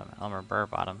Burbottom. Elmer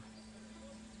Burbottom.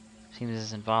 Seems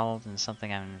he's involved in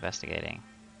something I'm investigating.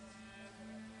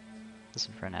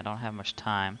 Listen, friend, I don't have much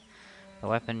time. The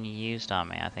weapon you used on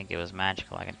me, I think it was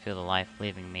magical. I can feel the life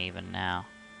leaving me even now.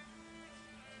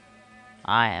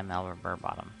 I am Elmer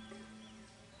Burbottom.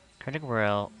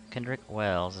 Kendrick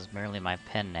Wells is merely my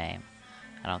pen name.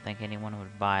 I don't think anyone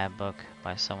would buy a book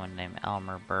by someone named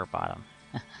Elmer Burbottom.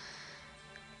 It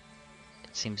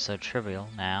seems so trivial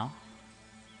now.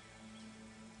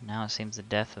 Now it seems the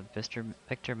death of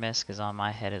Victor Misk is on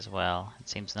my head as well. It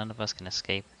seems none of us can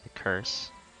escape the curse.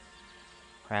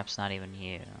 Perhaps not even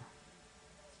you.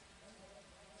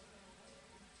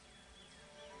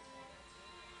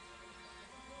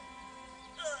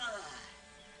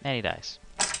 And he dies.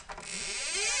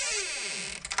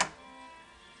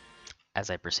 As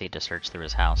I proceed to search through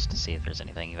his house to see if there's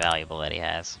anything valuable that he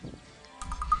has.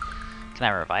 Can I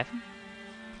revive him?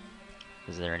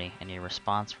 Is there any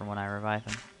response from when I revive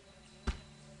him?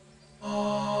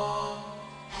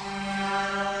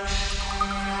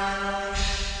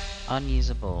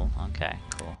 Unusable. Okay,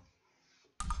 cool.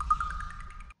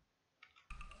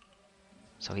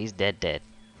 So he's dead.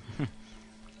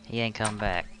 He ain't come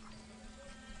back.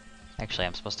 Actually,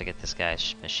 I'm supposed to get this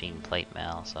guy's machine plate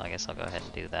mail, so I guess I'll go ahead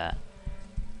and do that.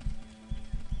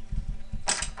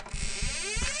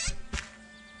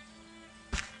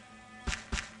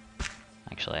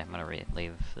 Actually, I'm gonna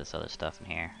leave this other stuff in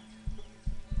here.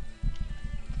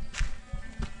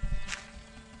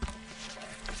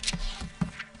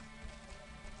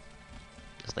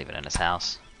 Just leave it in his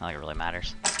house. Not like it really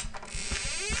matters.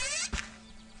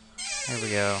 There we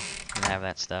go. You can have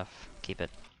that stuff. Keep it.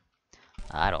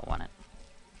 I don't want it.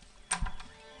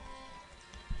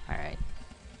 Alright.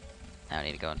 Now I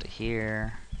need to go into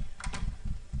here.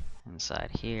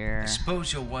 Inside here. I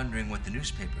suppose you're wondering what the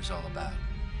newspaper's all about.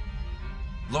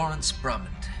 Lawrence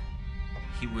Brummond.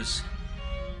 He was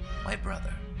my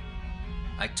brother.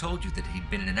 I told you that he'd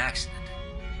been in an accident.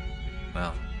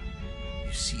 Well,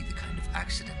 you see the kind of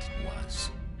accident it was.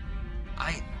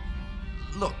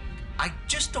 Look, I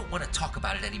just don't want to talk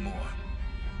about it anymore.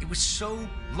 It was so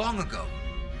long ago.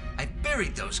 I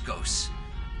buried those ghosts.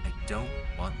 I don't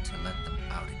want to let them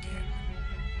out again.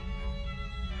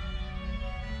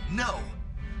 No!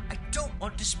 I don't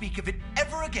want to speak of it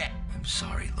ever again! I'm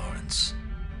sorry, Lawrence.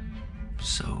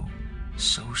 So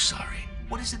sorry.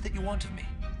 What is it that you want of me?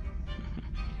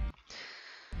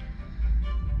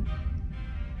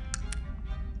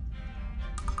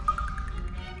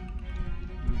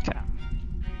 Okay.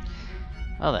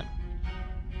 Well then.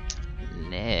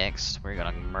 Next, we're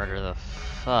gonna murder the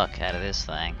fuck out of this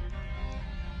thing.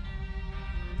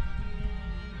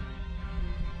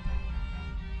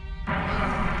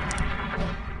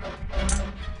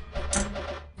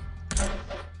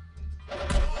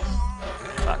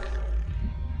 Fuck.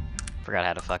 Forgot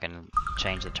how to fucking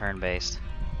change the turn-based.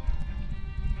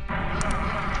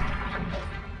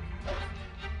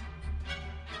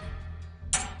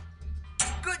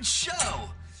 Good show!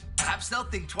 Perhaps they'll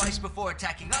think twice before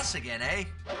attacking us again, eh?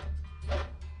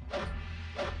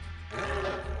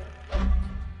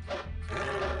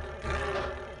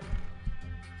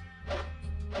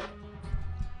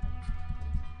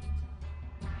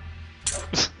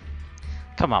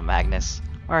 Come on, Magnus.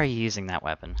 Why are you using that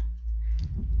weapon?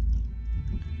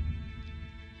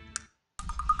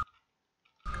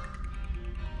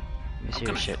 Let me see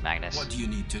your shit, Magnus. What do you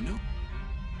need to know?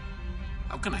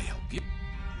 How can I help you?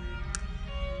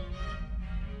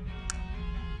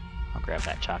 I'll grab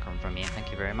that chakram from you.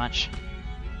 Thank you very much.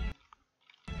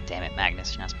 Damn it,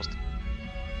 Magnus. You're not supposed to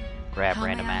grab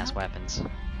random ass weapons.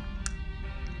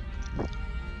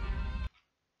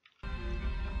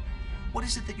 What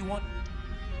is it that you want?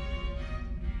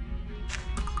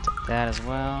 Take that as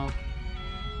well.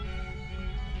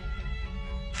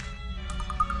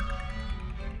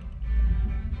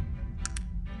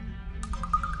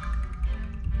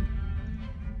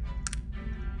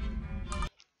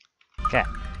 Okay.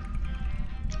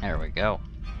 There we go.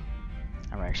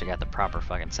 I've actually got the proper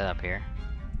fucking setup here.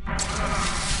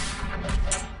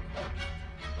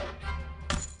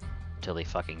 Until he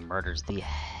fucking murders the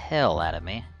hell out of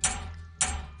me.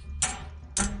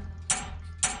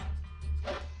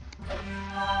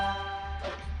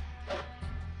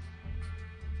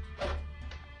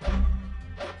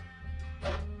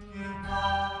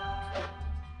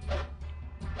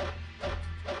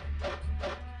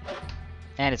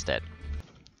 And it's dead.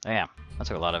 Damn, that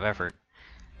took a lot of effort.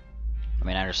 I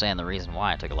mean, I understand the reason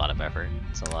why it took a lot of effort.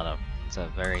 It's a lot of It's a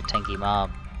very tanky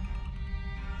mob.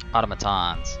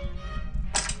 Automatons.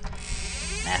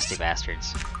 Nasty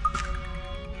bastards.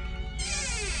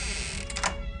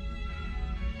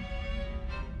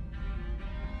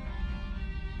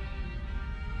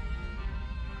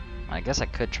 I guess I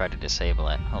could try to disable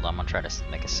it. Hold on, I'm gonna try to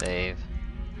make a save.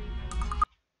 Let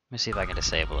me see if I can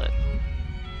disable it.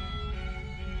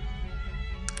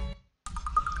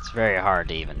 It's very hard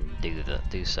to even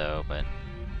do so, but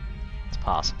it's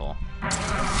possible.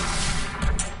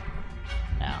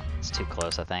 No, it's too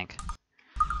close, I think.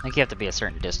 I think you have to be a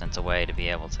certain distance away to be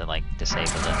able to, like, disable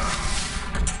it.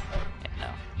 Yeah, no.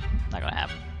 Not gonna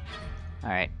happen.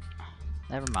 Alright.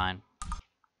 Never mind.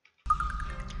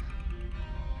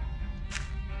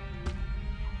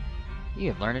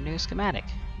 You have learned a new schematic.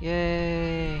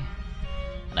 Yay!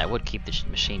 And I would keep the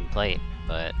machine plate,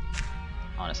 but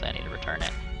honestly I need to return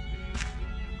it.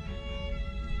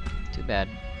 Too bad.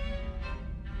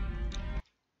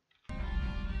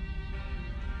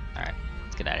 Alright,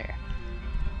 let's get out of here.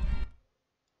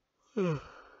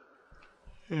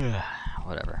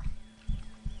 Whatever.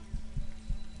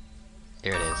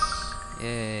 Here it is.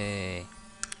 Yay!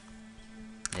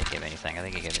 Didn't give me anything. I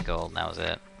think he gave me gold and that was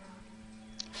it.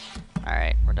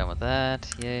 Alright, we're done with that.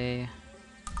 Yay.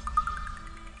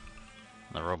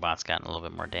 The robot's gotten a little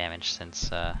bit more damage since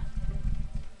that.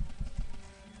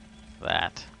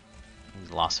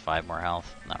 He's lost 5 more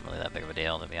health. Not really that big of a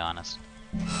deal, to be honest.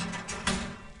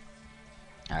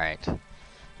 Alright.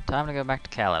 Time to go back to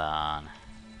Caledon.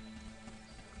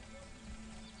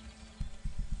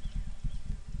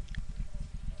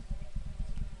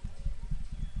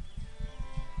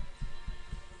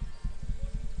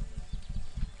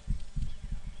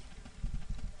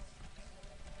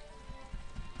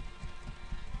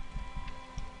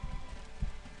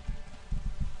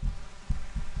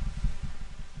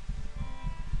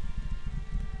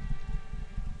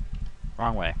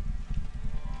 Wrong way.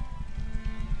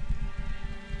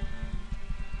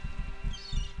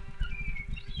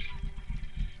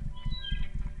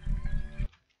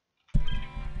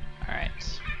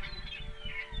 Alright.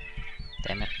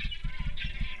 Damn it.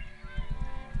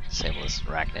 Disable this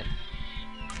arachnid.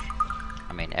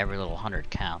 I mean, every little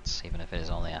 100 counts, even if it is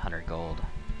only 100 gold.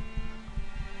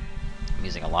 I'm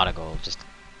using a lot of gold just to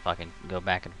fucking go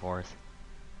back and forth.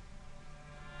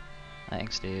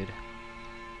 Thanks, dude.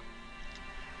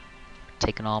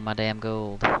 Taking all my damn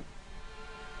gold. I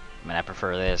mean, I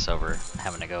prefer this over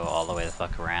having to go all the way the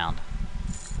fuck around.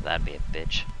 That'd be a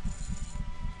bitch.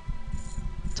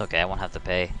 It's okay, I won't have to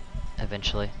pay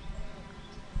eventually.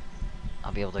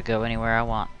 I'll be able to go anywhere I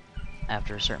want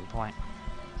after a certain point.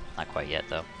 Not quite yet,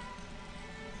 though.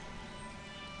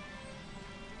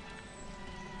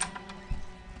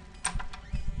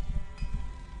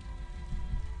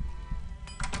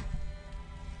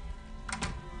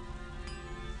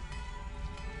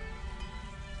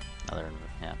 Another,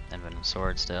 yeah, infinite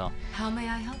sword still. How may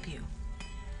I help you?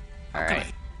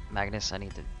 Alright, Magnus, I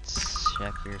need to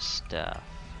check your stuff.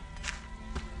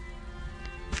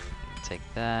 Take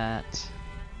that.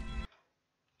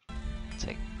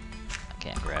 Take. I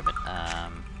can't grab it.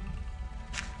 Grab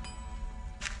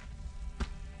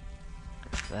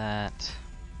that.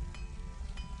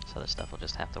 This other stuff will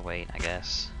just have to wait, I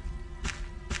guess.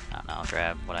 I don't know, I'll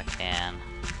grab what I can.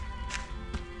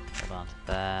 Hold on to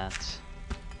that.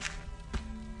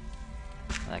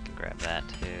 I can grab that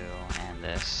too, and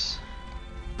this,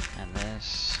 and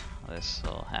this. This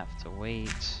will have to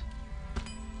wait.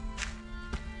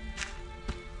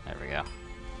 There we go.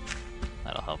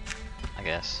 That'll help, I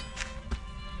guess.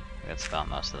 That's about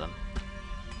most of them.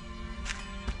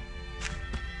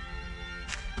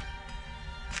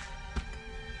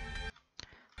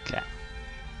 Okay.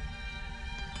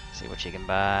 See what you can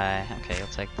buy. Okay, you'll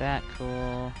take that.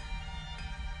 Cool.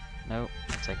 Nope.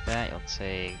 You'll take that. You'll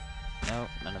take. Nope,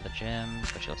 none of the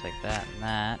gems, but you'll take that and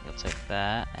that. You'll take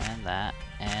that and that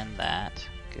and that.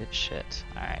 Good shit.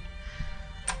 Alright.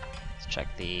 Let's check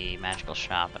the magical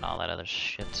shop and all that other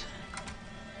shit.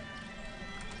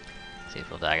 See if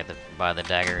we'll buy the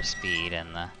dagger speed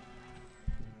and the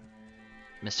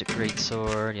Mystic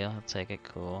Greatsword. Yeah, I'll take it.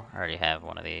 Cool. I already have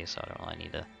one of these, so I don't really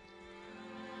need to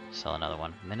sell another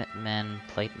one. Minutemen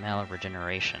Plate Mail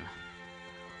Regeneration.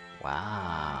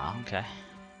 Wow, okay.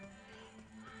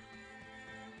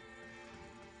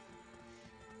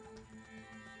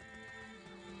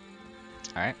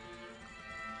 Alright.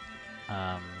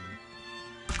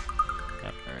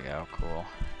 Yep, there we go, cool.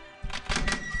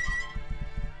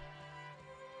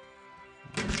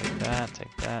 Take that,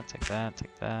 take that, take that,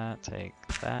 take that, take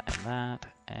that, and that,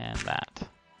 and that.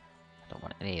 I don't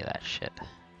want any of that shit.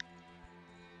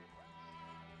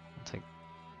 I'll take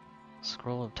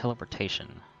Scroll of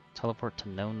teleportation. Teleport to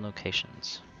known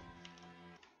locations.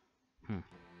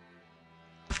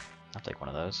 I'll take one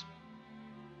of those.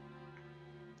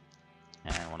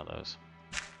 And one of those.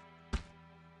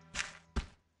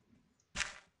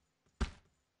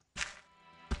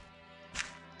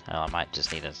 Oh, I might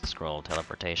just need a scroll of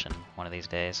teleportation one of these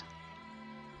days.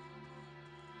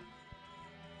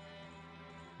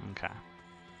 Okay.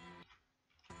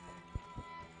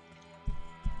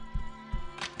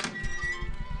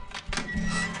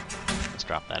 Let's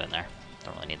drop that in there.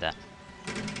 Don't really need that.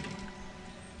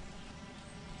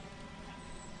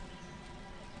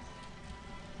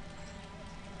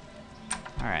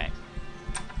 Alright.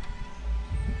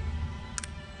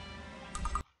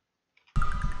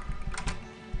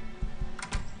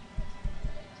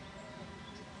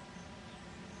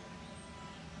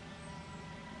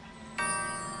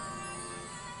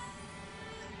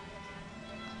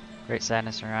 Great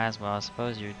sadness in your eyes. Well, I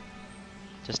suppose you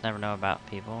just never know about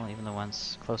people, even the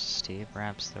ones closest to you.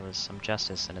 Perhaps there was some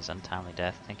justice in his untimely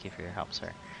death. Thank you for your help,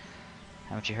 sir.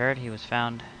 Haven't you heard? He was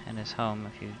found in his home a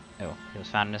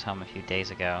few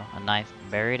days ago. A knife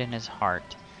buried in his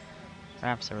heart.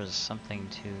 Perhaps there was something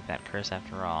to that curse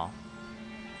after all.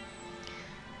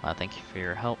 Well, thank you for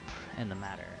your help in the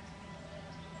matter.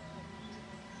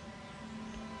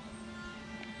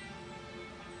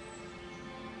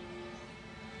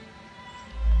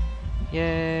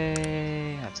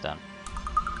 Yay! That's done.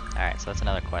 Alright, so that's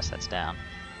another quest that's down.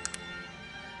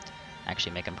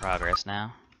 Actually making progress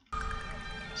now.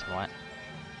 Somewhat.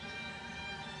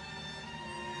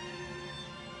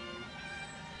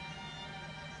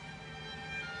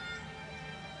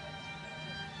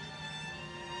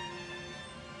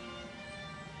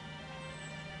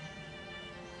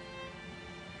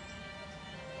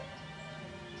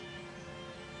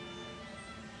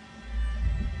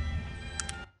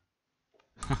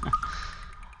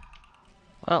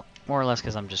 Well, more or less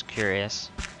because I'm just curious.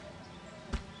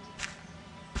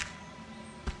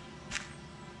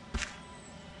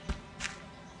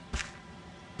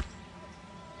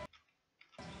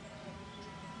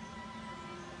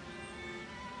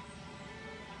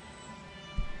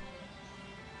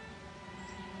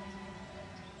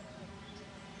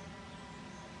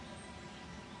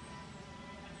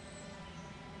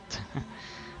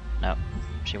 Nope,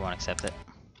 she won't accept it.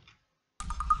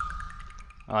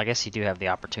 Well, I guess you do have the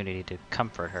opportunity to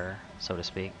comfort her, so to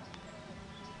speak.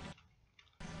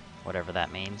 Whatever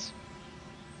that means.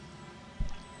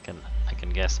 I can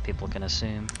guess people can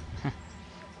assume.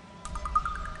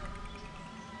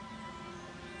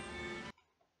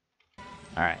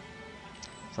 Alright.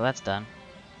 So that's done.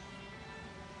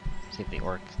 See if the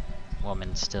orc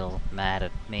woman's still mad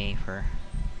at me for...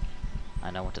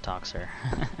 I know what to talk, sir.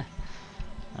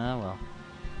 Oh well.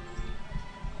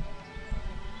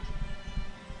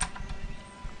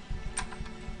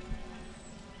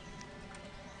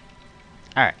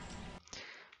 Alright.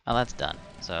 Well, that's done.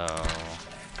 So...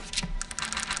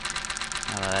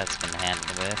 now that that's been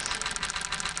handled with...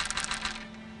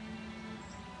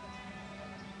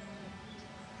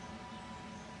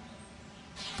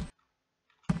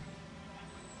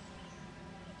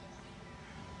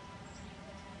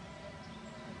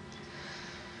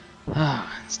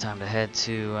 it's time to head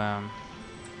to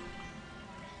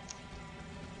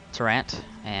Tarant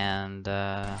and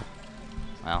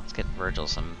well, let's get Virgil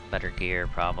some better gear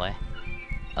probably.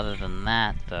 Other than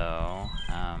that though,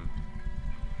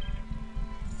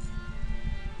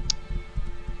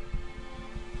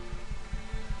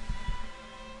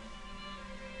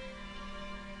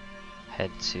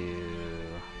 head to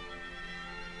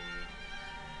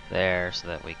there so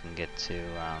that we can get to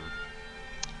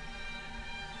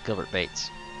Gilbert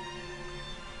Bates,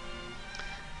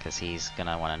 because he's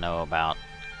gonna want to know about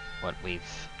what we've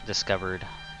discovered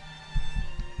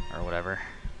or whatever,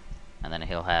 and then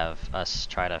he'll have us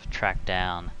try to track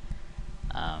down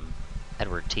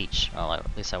Edward Teach. Well, at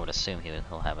least I would assume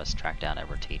he'll have us track down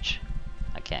Edward Teach.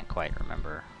 I can't quite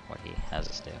remember what he has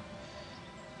us do.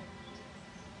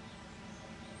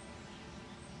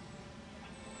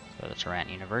 Go to Tarrant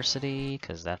University,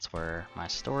 because that's where my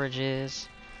storage is.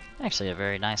 Actually a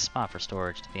very nice spot for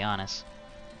storage, to be honest.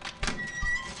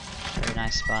 Very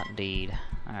nice spot indeed.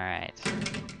 Alright.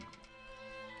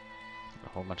 A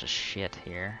whole bunch of shit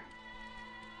here.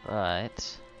 But...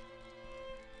 it's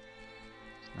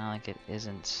not like it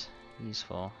isn't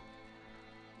useful.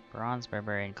 Bronze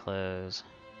Barbarian clothes.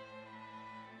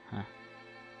 Huh.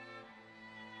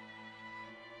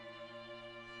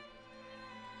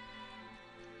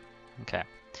 Okay.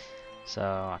 So,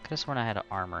 I could have sworn I had an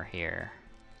armor here.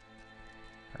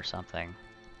 Or something.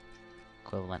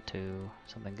 Equivalent to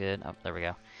something good. Oh, there we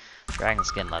go. Dragon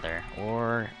skin leather,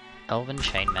 or elven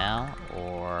chainmail,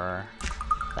 or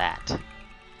that.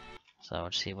 So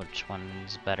let's see which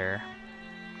one's better.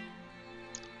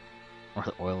 Or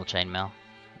the oil chainmail.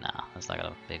 Nah, that's not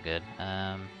gonna be good.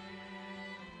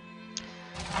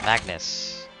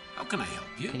 Magnus. How can I help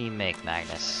you? Can you make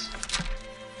Magnus?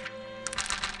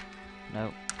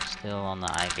 Nope. Still on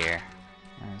the eye gear.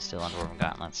 And still on Dwarven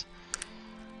Gauntlets.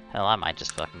 Hell, I might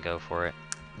just fucking go for it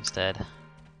instead.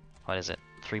 What is it?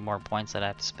 3 more points that I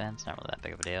have to spend? It's not really that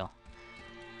big of a deal.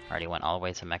 Already went all the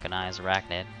way to Mechanized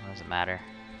Arachnid. What does it matter?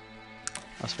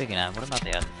 Oh, speaking of, what about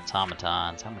the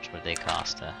automatons? How much would they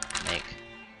cost to make?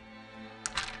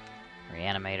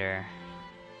 Reanimator.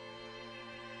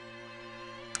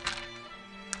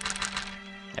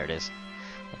 There it is.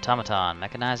 Automaton,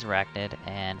 Mechanized Arachnid,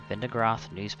 and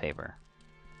Vindigroth Newspaper.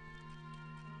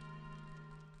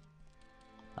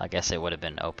 I guess it would have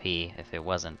been OP if it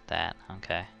wasn't that.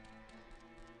 Okay.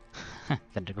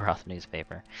 Vindigroth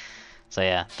Newspaper. So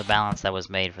yeah, the balance that was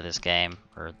made for this game,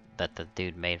 or that the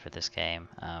dude made for this game,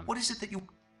 What is it that you...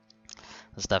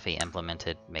 the stuff he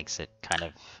implemented makes it kind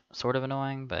of, sort of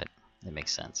annoying, but it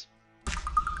makes sense.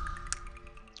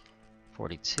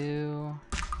 42...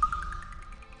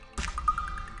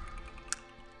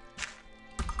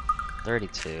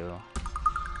 32,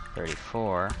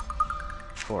 34,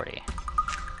 40.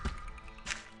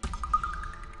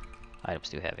 Items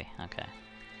too heavy, okay.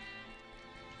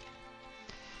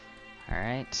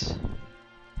 Alright.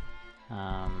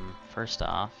 First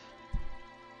off,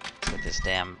 let's get this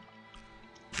damn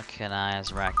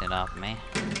Mechanized Arachnid off me.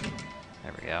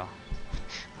 There we go.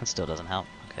 That still doesn't help,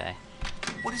 okay.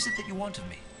 What is it that you want of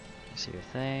me? See your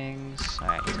things.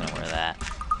 Alright, he's gonna wear that.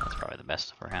 That's probably the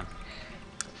best for him.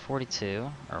 42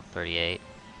 or 38.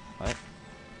 What?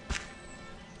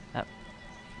 Oh.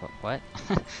 What?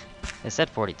 It said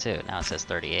 42. Now it says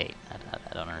 38.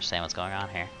 I don't understand what's going on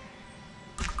here.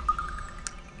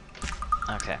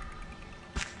 Okay.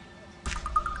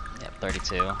 Yep,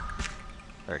 32.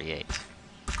 38.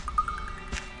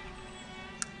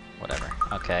 Whatever.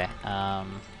 Okay.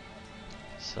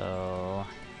 So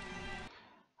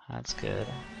that's good.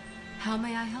 How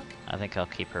may I help you? I think I'll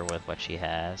keep her with what she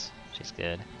has. She's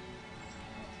good.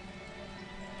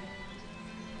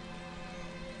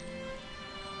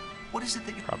 What is it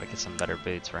that you... Probably get some better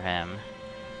boots for him.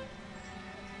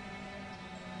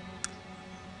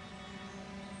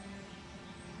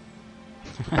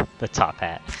 The top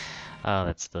hat. Oh,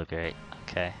 that's still great.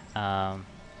 Okay.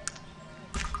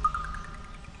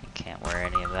 He can't wear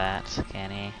any of that,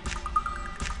 can he?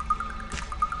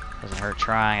 Doesn't hurt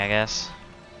trying, I guess.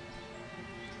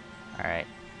 Alright.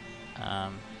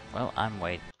 Well, I'm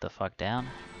way the fuck down.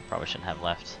 Probably shouldn't have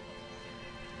left.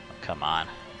 Oh, come on.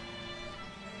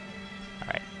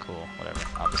 Alright, cool, whatever.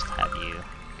 I'll just have you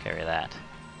carry that.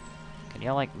 Can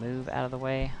y'all, like, move out of the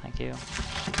way? Thank you.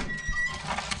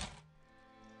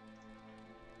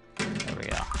 There we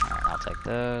go. Alright, I'll take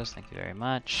those. Thank you very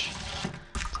much.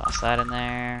 Toss that in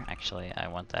there. Actually, I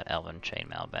want that Elven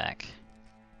Chainmail back.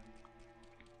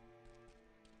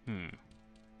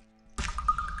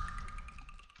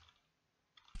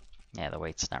 Yeah, the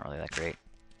weight's not really that great.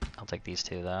 I'll take these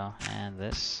two though, and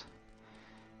this.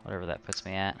 Whatever that puts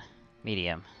me at.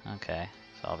 Medium. Okay,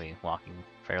 so I'll be walking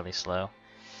fairly slow.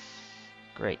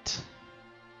 Great.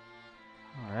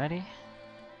 Alrighty.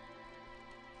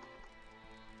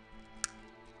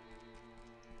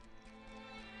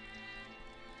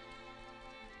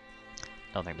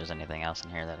 Don't think there's anything else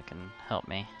in here that can help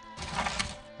me.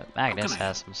 But Magnus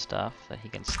has some stuff that he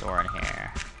can store in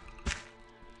here.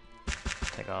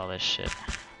 Take all this shit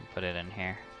and put it in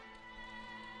here.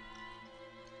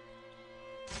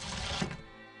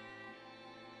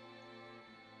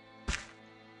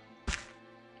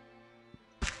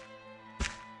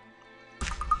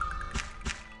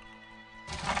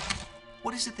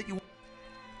 What is it that you...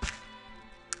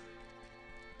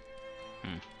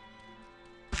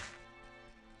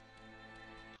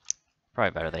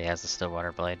 Probably better that he has the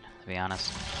Stillwater Blade, to be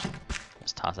honest.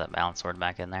 Just toss that Balance Sword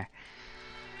back in there.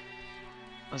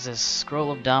 What's this?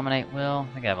 Scroll of Dominate Will?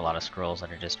 I think I have a lot of scrolls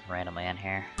that are just randomly in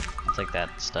here. I'll take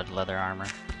that stud leather armor.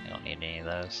 You don't need any of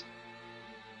those.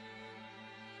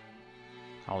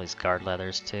 All these guard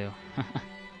leathers too.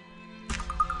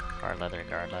 Guard leather,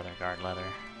 guard leather, guard leather.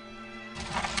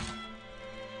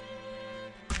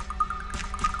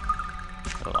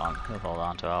 He'll hold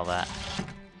on to all that.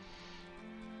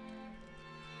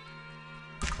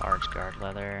 Large guard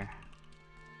leather.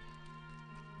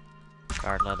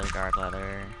 Guard leather, guard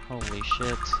leather. Holy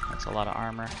shit, that's a lot of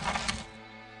armor.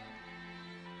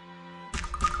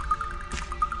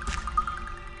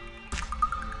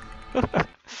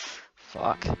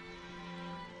 Fuck.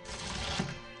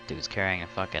 carrying a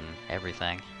fucking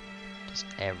everything. Just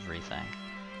everything.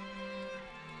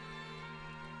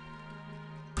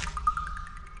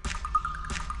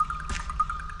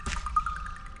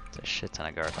 There's a shit ton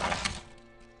of guard there.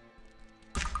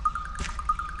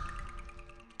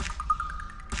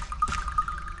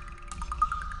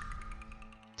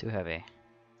 Too heavy.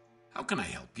 How can I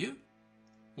help you?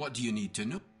 What do you need to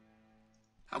know?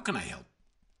 How can I help?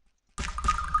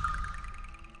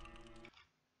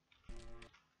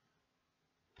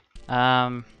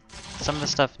 Some of the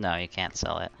stuff, no, you can't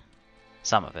sell it.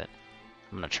 Some of it.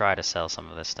 I'm gonna try to sell some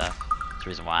of this stuff. That's the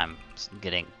reason why I'm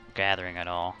gathering it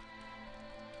all.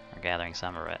 Or gathering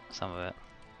some of it.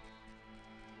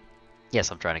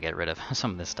 Yes, I'm trying to get rid of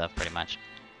some of this stuff, pretty much.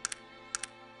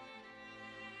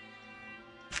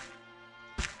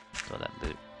 Throw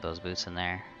those boots in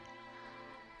there.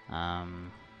 A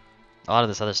lot of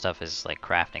this other stuff is like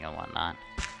crafting and whatnot.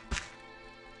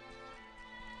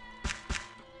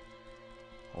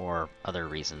 Or other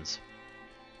reasons.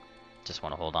 Just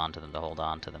want to hold on to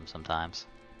them sometimes.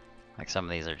 Like some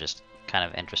of these are just kind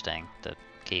of interesting to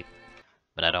keep,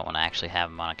 but I don't want to actually have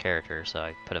them on a character, so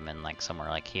I put them in like somewhere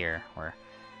like here where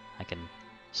I can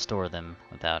store them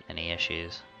without any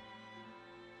issues.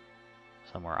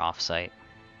 Somewhere off-site.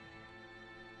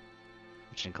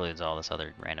 Which includes all this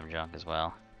other random junk as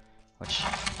well. Which,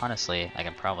 honestly, I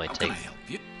can probably take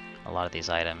a lot of these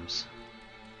items.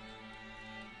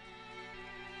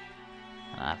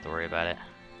 I don't have to worry about it.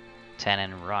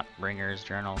 Tannin Rotbringer's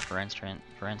Journal, for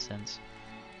instance.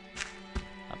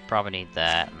 I probably need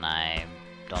that, and I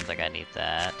don't think I need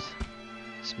that.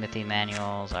 Smithy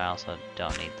manuals, I also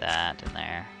don't need that in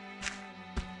there.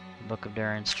 Book of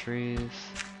Durin's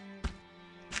Truth.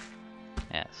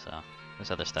 Yeah, so this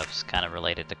other stuff's kind of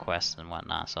related to quests and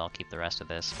whatnot, so I'll keep the rest of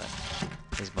this, but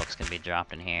these books can be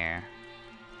dropped in here.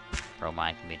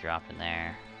 Bromide can be dropped in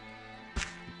there.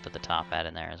 Put the top hat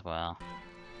in there as well.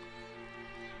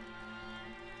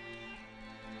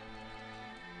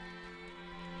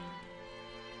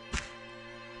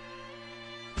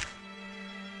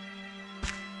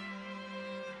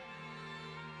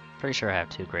 Pretty sure I have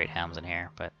 2 great helms in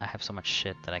here, but I have so much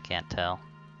shit that I can't tell.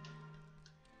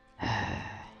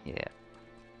 Yeah.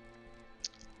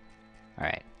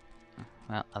 Alright.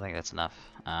 Well, I think that's enough.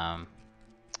 Cool.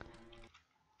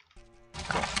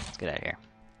 Let's get out of here.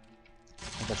 I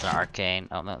think that's an arcane.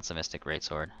 Oh, no, it's a mystic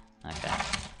greatsword. Okay.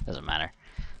 Doesn't matter.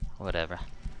 Whatever.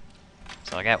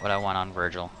 So I got what I want on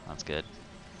Virgil. That's good.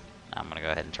 I'm gonna go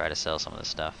ahead and try to sell some of this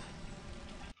stuff.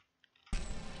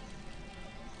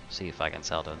 See if I can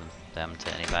sell them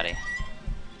to anybody.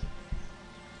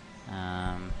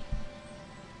 How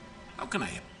can I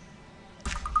help?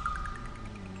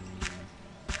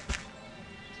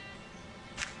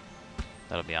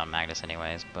 That'll be on Magnus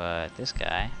anyways, but this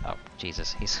guy... Oh,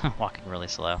 Jesus, he's walking really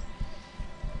slow.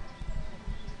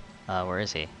 Where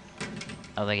is he? I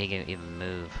don't think he can even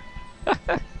move.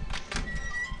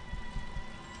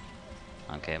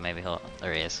 Okay, maybe he'll...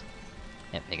 There he is.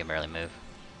 Yep, he can barely move.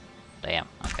 Damn,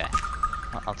 okay.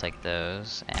 Well, I'll take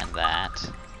those and that.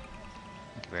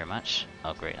 Thank you very much.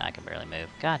 Oh great, I can barely move.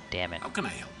 God damn it. How can I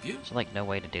help you? There's like no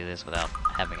way to do this without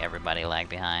having everybody lag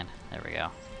behind. There we go.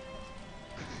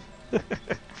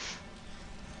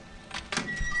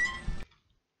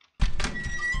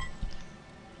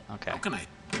 Okay. How can I?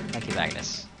 Thank you,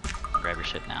 Magnus. I'll grab your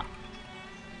shit now.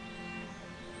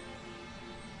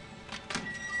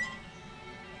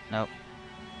 Nope.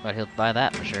 But he'll buy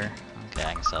that for sure. Okay,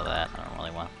 I can sell that. I don't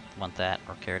really want that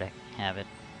or care to have it.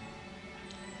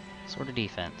 Sword of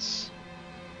defense.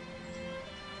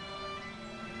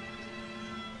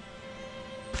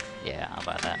 Yeah, I'll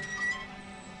buy that.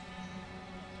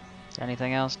 Got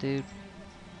anything else, dude?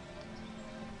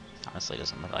 Honestly,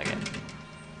 doesn't look like it.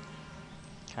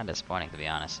 Kind of disappointing, to be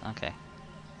honest. Okay.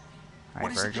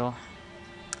 Alright, Virgil.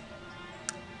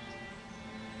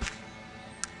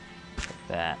 Take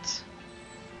that.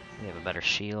 We have a better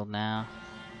shield now.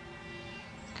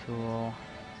 Cool.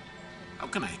 How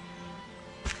can I?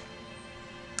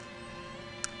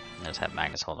 I'll just have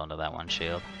Magnus hold on to that one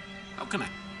shield. How can I?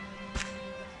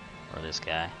 Or this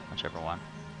guy, whichever one.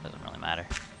 Doesn't really matter.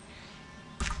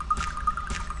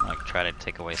 I'm gonna try to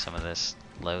take away some of this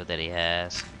load that he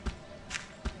has.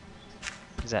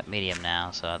 He's at medium now,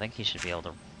 so I think he should be able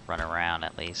to run around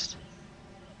at least.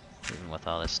 Even with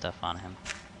all this stuff on him.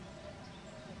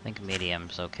 I think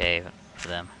medium's okay for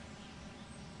them.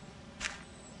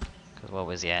 Because what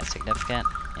was he at? Significant?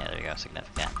 Yeah, there you go,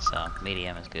 significant. So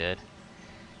medium is good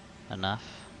enough.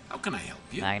 How can I help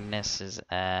you? Magnus is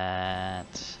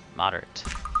at moderate.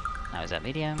 Now he's at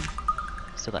medium.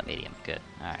 Still at medium. Good.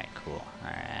 Alright, cool.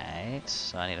 Alright.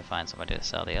 So I need to find somebody to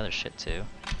sell the other shit to.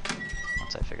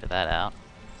 Once I figure that out.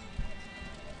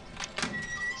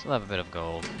 Still have a bit of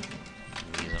gold.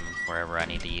 Use them wherever I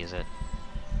need to use it.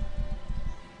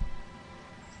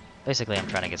 Basically, I'm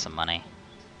trying to get some money.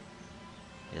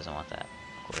 He doesn't want that,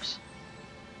 of course.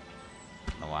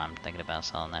 I don't know why I'm thinking about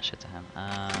selling that shit to him.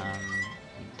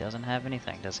 He doesn't have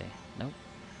anything, does he? Nope.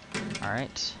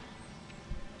 Alright.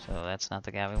 So that's not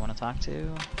the guy we want to talk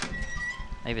to.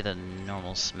 Maybe the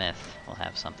normal smith will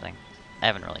have something. I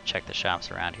haven't really checked the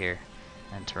shops around here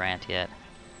in Tarant yet.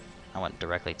 I went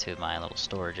directly to my little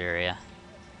storage area.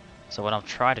 So what I'll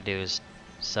try to do is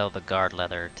sell the guard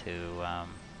leather to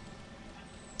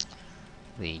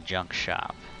the junk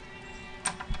shop.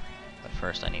 But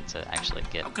first I need to actually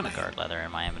get the guard leather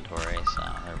in my inventory, so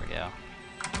there we go.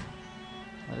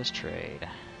 Let us trade.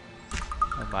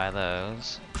 We'll buy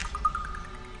those.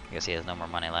 I guess he has no more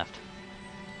money left.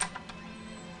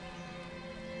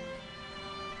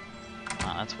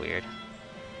 Oh, that's weird.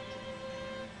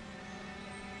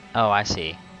 Oh, I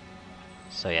see.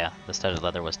 So yeah, the studded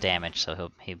leather was damaged,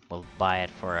 so he will buy it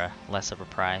for a less of a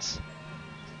price.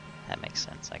 That makes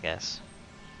sense, I guess.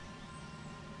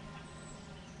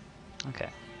 Okay.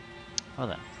 Well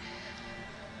then.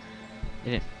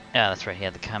 You didn't. Yeah, that's right. He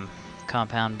had the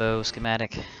compound bow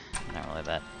schematic. Not really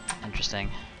that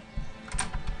interesting.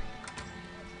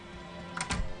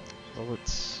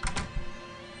 Bullets.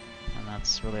 And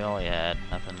that's really all he had.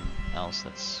 Nothing else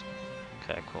that's...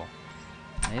 Okay, cool.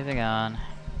 Moving on.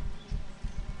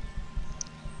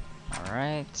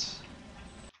 Alright.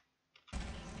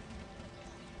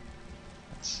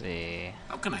 Let's see.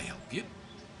 How can I help you?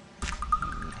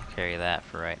 Carry that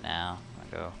for right now. I'm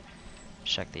gonna go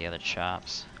check the other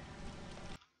shops.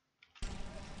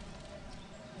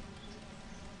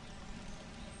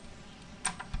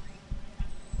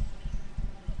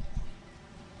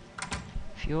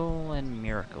 Fuel and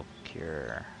miracle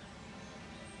cure.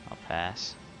 I'll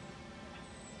pass.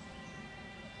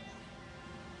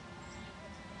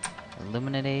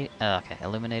 Illuminated. Okay,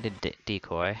 illuminated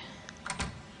decoy.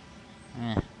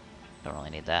 Don't really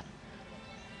need that.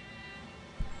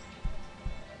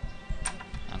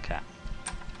 Okay.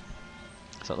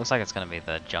 So it looks like it's gonna be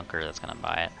the junker that's gonna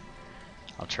buy it.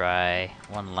 I'll try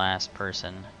one last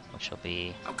person, which will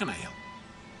be. How can I help?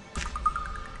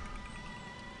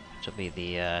 Which will be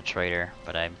the trader,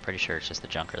 but I'm pretty sure it's just the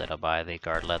junker that'll buy the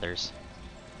guard leathers.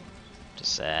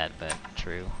 Just sad, but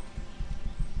true.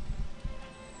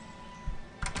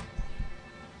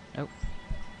 Nope.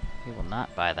 He will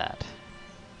not buy that.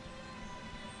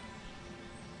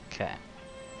 Okay.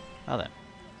 Well then.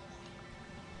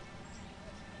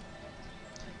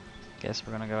 Guess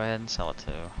we're gonna go ahead and sell it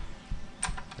to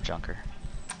the junker.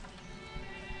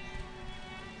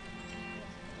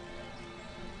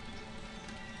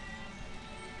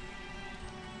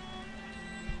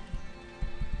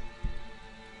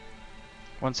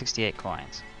 $168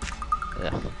 coins.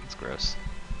 Ugh, that's gross.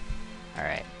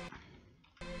 Alright.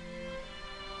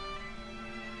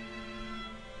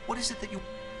 What is it that you...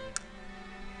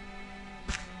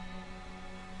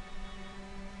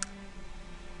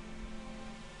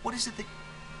 What is it that...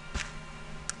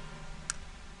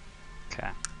 Okay.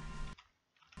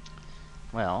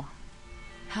 Well.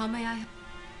 How may I?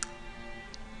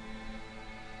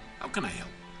 How can I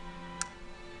help?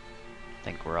 I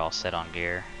think we're all set on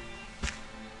gear.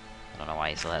 I don't know why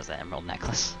he still has that emerald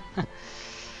necklace.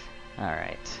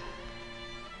 Alright.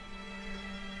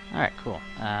 Alright, cool.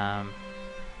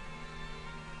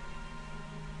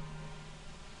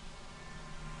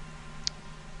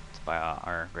 Let's buy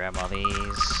or grab all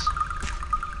these.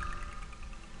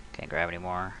 Can't grab any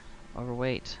more.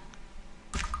 Overweight.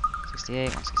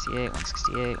 68, 168,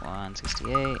 168,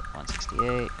 168,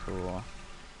 168. Cool.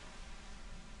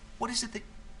 What is it that...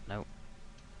 Nope.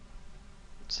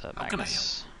 What's up, How can I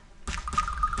Magnus?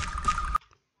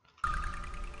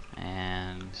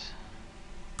 And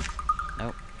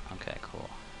nope. Okay, cool.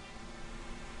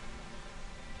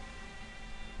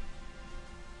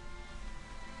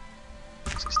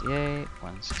 $168,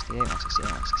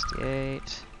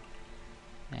 $168,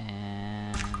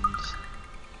 and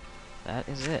that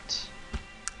is it.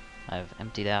 I've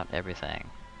emptied out everything.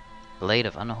 Blade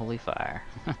of Unholy Fire.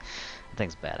 That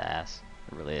thing's badass.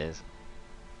 It really is.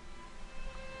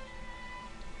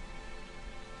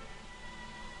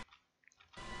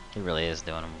 He really is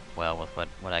doing well with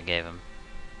what I gave him.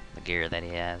 The gear that he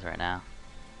has right now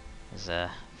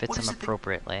fits him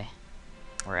appropriately.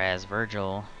 Whereas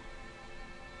Virgil,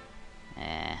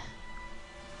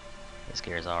 this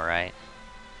gear is alright.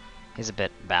 He's a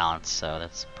bit balanced, so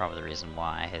that's probably the reason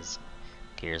why his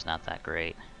gear is not that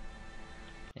great.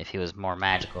 If he was more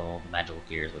magical, the magical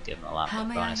gears would give him a lot How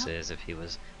more may I help? bonuses. If he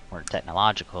was more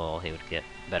technological, he would get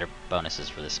better bonuses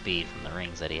for the speed from the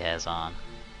rings that he has on.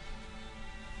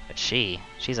 But she's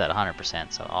at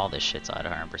 100%, so all this shit's at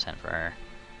 100% for her.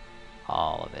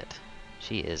 All of it.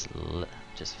 She is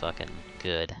just fucking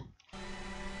good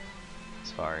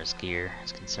as far as gear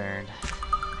is concerned.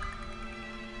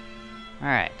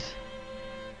 Alright.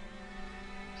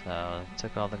 So,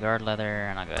 took all the guard leather,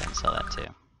 and I'll go ahead and sell that too.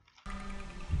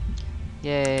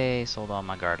 Yay, sold all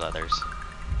my guard leathers.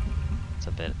 It's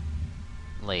a bit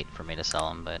late for me to sell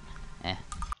them, but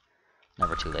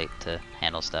never too late to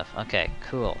handle stuff. Okay,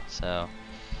 cool. So,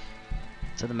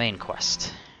 to the main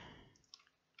quest.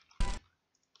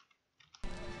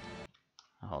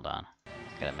 Hold on.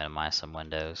 Gotta minimize some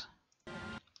windows.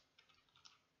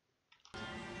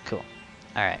 Cool.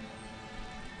 Alright.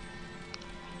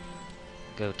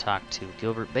 Go talk to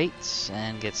Gilbert Bates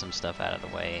and get some stuff out of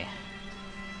the way.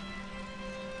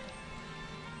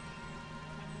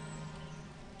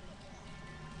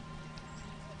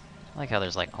 I like how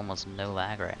there's like almost no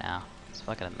lag right now. It's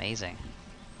fucking amazing.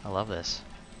 I love this.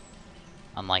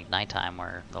 Unlike nighttime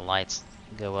where the lights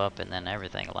go up and then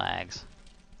everything lags.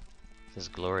 This is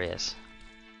glorious.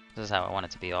 This is how I want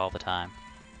it to be all the time.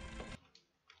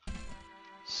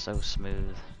 So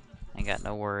smooth. Ain't got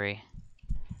no worry.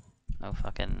 No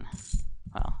fucking...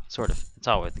 Well, sort of. It's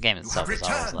always... The game itself is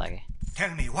always laggy.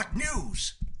 Tell me, what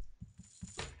news?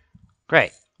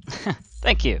 Great.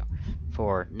 Thank you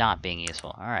for not being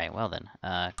useful. Alright, well then.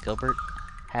 Gilbert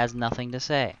has nothing to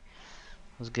say.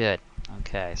 It was good.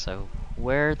 Okay, so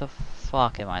where the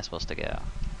fuck am I supposed to go?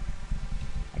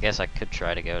 I guess I could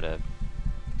try to go to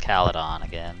Caledon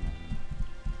again.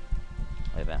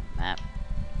 Wait a minute, map.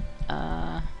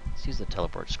 Let's use the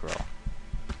teleport scroll.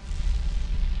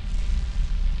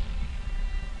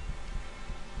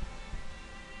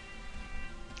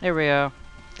 Here we go.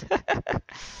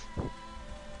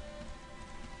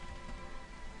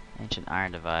 Ancient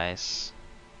iron device.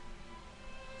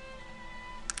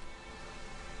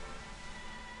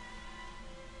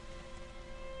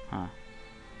 Huh.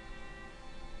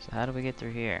 So how do we get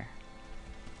through here?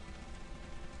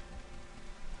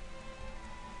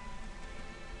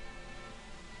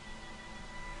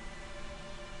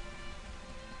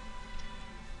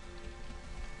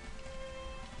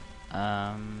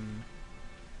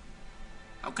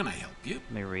 How can I help you?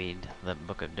 Let me read the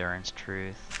Book of Durin's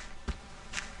Truth.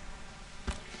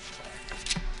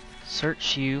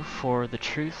 Search you for the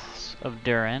truths of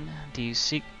Durin. Do you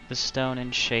seek the stone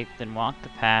in shape, then walk the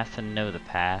path and know the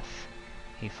path.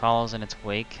 He follows in its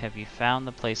wake. Have you found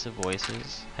the place of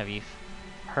voices? Have you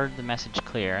heard the message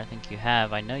clear? I think you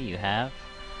have. I know you have.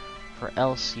 For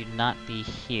else you'd not be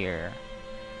here.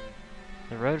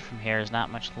 The road from here is not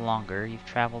much longer. You've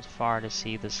traveled far to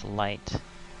see this light.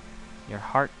 Your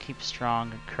heart keeps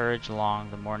strong and courage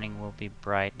long. The morning will be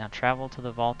bright. Now travel to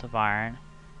the vault of iron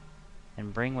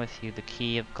and bring with you the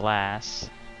key of glass.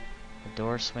 The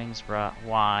door swings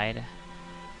wide,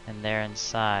 and there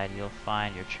inside you'll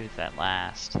find your truth at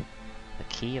last. The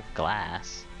key of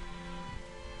glass?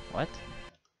 What?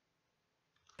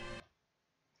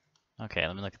 Okay,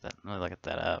 let me look at that. Let me look at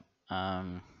that up.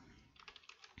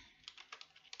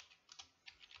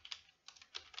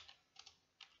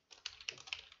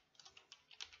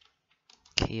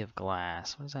 Key of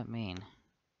glass. What does that mean?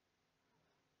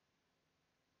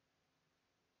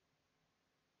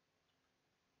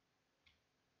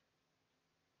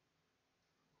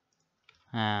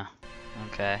 Ah,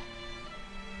 okay.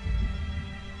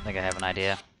 I think I have an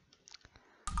idea.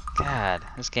 God,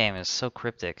 this game is so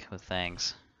cryptic with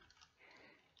things.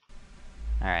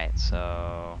 Alright,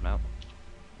 so... Nope.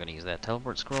 We're gonna use that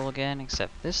teleport scroll again,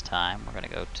 except this time we're gonna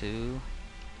go to...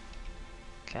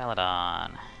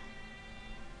 Caledon.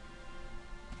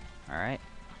 Alright.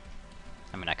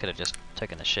 I mean, I could have just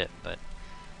taken the ship, but...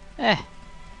 It's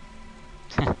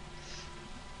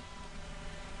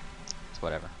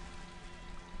whatever.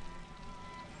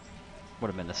 Would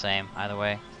have been the same either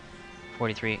way.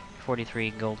 43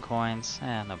 gold coins.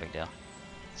 No big deal.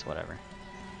 It's whatever.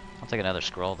 I'll take another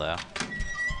scroll though,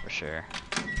 for sure.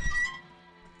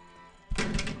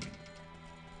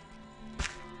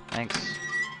 Thanks,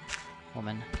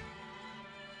 woman.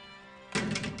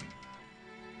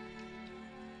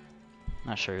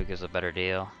 Not sure who gives a better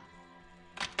deal.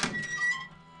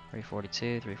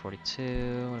 342,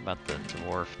 342. What about the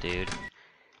dwarf dude?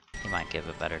 He might give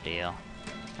a better deal.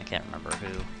 I can't remember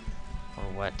who or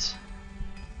what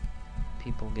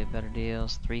people get better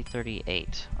deals.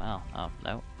 338. Well, oh,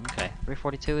 no. Okay.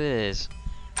 342 it is.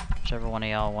 Whichever one of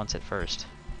y'all wants it first.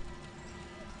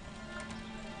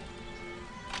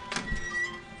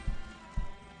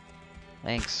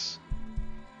 Thanks.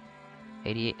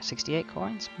 68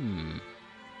 coins?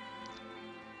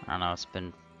 I don't know, it's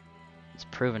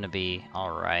proven to be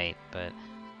alright, but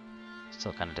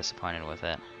still kind of disappointed with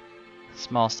it.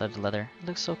 Small studded leather. It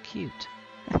looks so cute.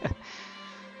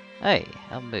 Hey,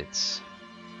 elm boots.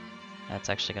 That's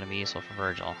actually going to be useful for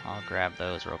Virgil. I'll grab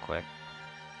those real quick.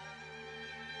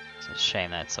 It's a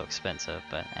shame that it's so expensive,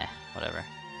 but whatever.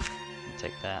 I'll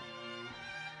take that.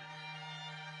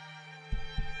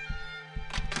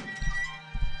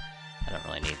 I don't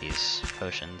really need these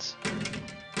potions.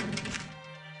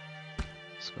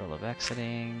 Scroll of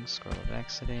Exiting, Scroll of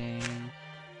Exiting,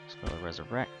 Scroll of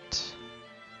Resurrect,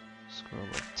 Scroll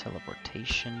of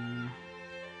Teleportation.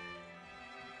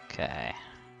 Okay.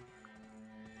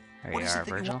 There you are,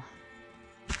 Virgil.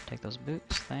 Take those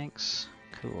boots, thanks.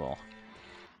 Cool.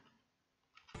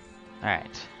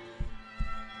 Alright.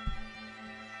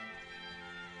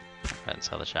 Go ahead and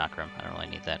sell the chakram. I don't really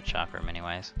need that chakram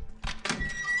anyways.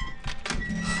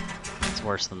 It's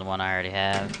worse than the one I already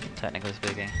have, technically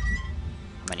speaking.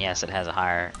 I mean, yes, it has a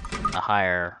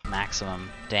higher maximum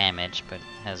damage, but it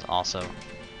has also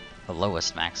the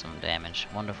lowest maximum damage.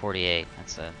 1 to 48.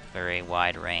 That's a very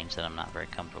wide range that I'm not very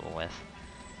comfortable with.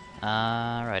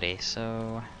 Alrighty,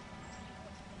 so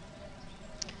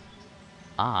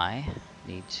I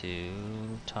need to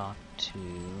talk to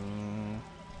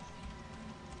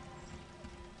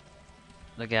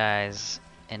the guys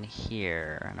in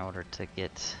here in order to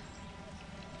get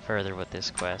further with this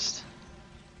quest.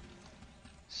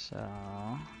 So,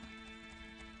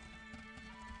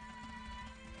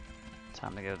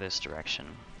 time to go this direction.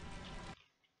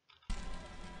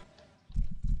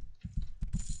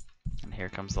 And here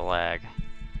comes the lag.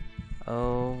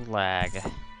 Oh, lag.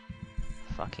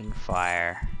 Fucking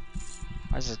fire.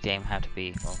 Why does this game have to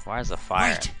be... Well, why is the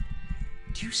fire... Wait!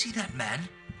 Do you see that man?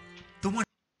 The one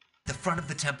at the front of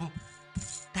the temple?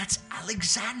 That's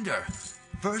Alexander,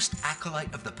 first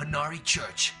acolyte of the Panari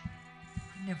Church.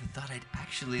 I never thought I'd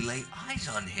actually lay eyes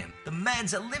on him. The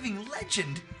man's a living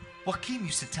legend. Joachim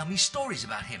used to tell me stories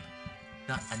about him.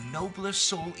 Not a nobler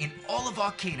soul in all of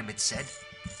Arcanum, it said.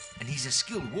 And he's a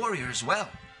skilled warrior as well.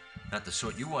 Not the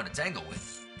sort you want to tangle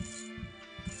with.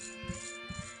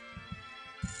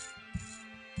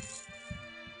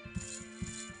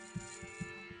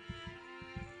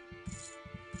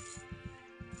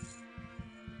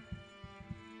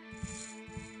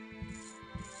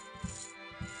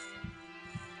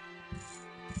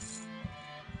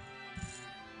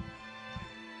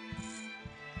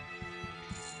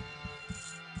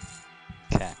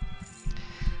 Okay.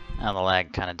 Now the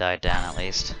lag kind of died down at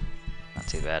least. Not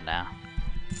too bad now.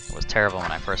 It was terrible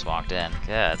when I first walked in.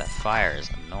 God, that fire is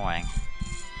annoying.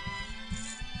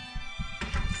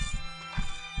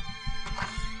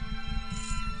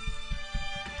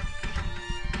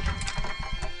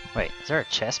 Wait, is there a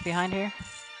chest behind here?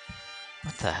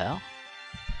 What the hell?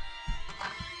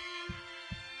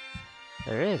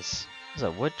 There is. There's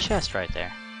a wood chest right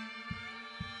there.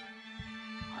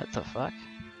 What the fuck?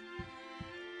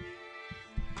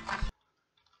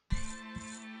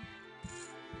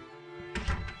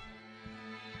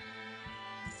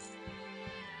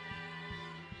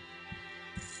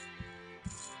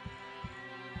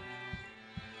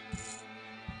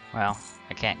 Well,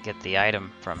 I can't get the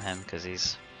item from him because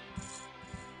he's...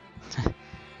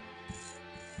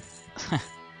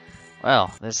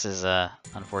 Well, this is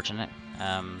unfortunate.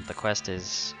 The quest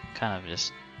is kind of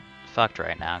just fucked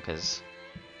right now because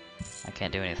I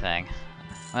can't do anything.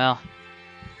 Well,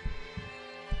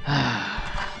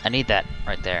 I need that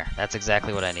right there. That's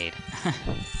exactly what I need.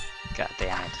 God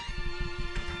damn it.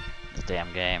 This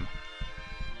damn game.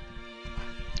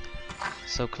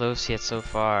 So close yet so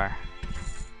far.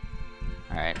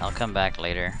 Alright, I'll come back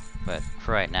later, but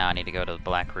for right now I need to go to the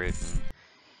Black Root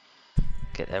and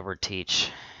get Edward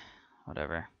Teach.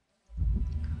 Whatever.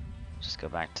 Just go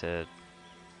back to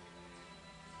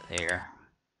there.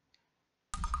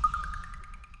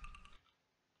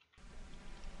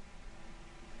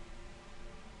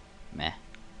 Meh.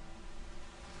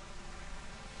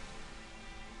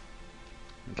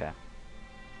 Okay. I'm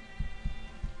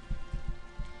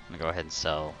gonna go ahead and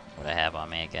sell what I have on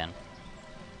me again.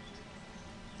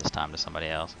 This time to somebody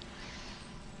else.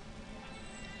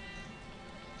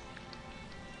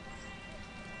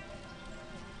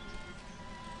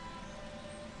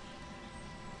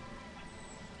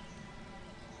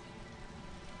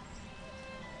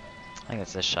 I think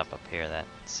it's this shop up here that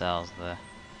sells the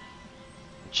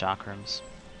chakrams.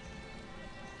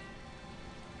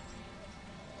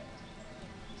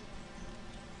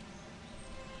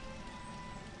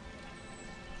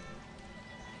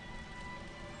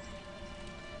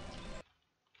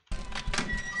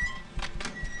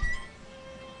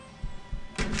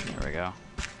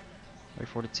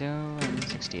 342 and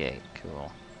 68.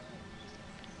 Cool.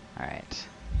 Alright.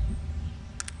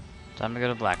 Time to go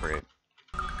to Blackroot.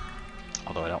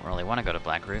 Although I don't really want to go to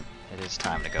Blackroot, it is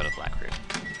time to go to Blackroot.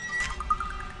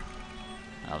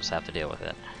 I'll just have to deal with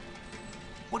it.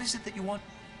 What is it that you want?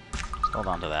 Just hold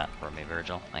on to that for me,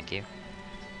 Virgil. Thank you.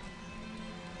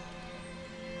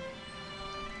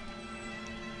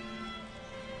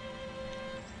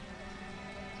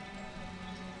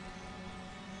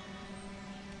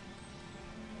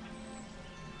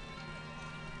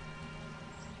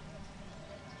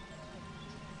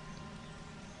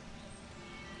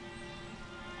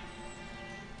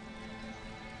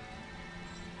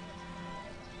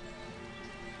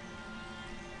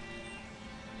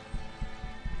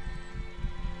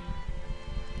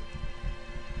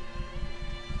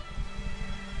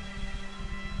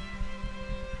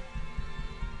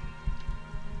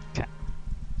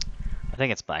 I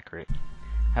think it's Blackroot.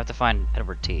 I have to find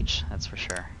Edward Teach, that's for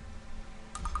sure.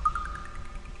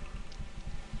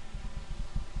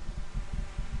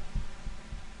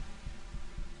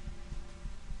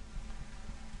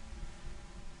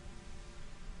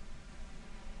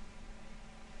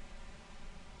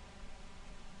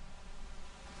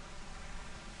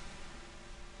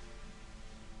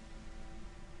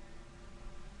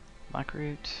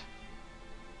 Blackroot.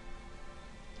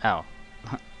 Oh.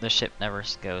 The ship never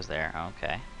goes there.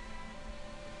 Okay.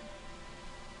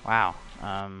 Wow.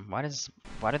 Why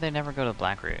do they never go to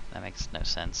Blackroot? That makes no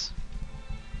sense.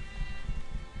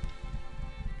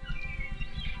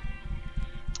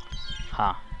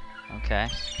 Huh. Okay.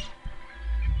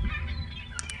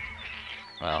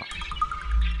 Well,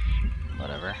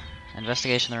 whatever.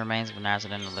 Investigation of the remains of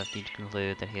Nazadin left you to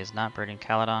conclude that he is not buried in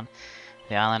Caledon.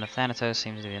 The island of Thanatos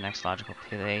seems to be the next logical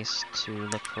place to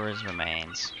look for his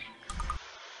remains.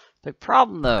 Big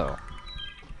problem, though.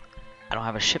 I don't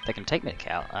have a ship that can take me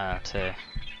to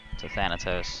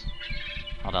Thanatos.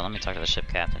 Hold on, let me talk to the ship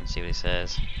captain and see what he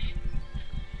says.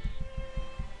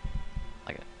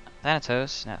 Like,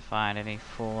 Thanatos, not find any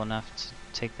fool enough to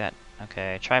take that.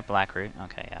 Okay, try Blackroot.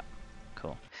 Okay, yeah,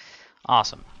 cool,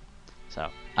 awesome.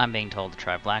 So I'm being told to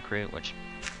try Blackroot, which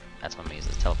that's what I'm gonna use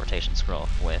the teleportation scroll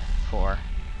for.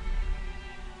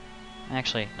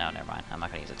 Actually, no, never mind. I'm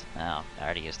not gonna use it. No, I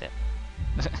already used it.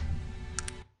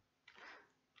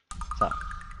 So,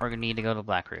 we're gonna need to go to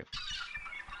Blackroot.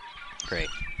 Great,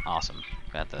 awesome.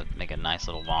 Got to make a nice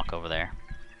little walk over there.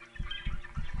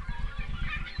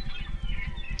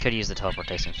 Could use the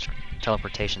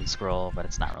teleportation scroll, but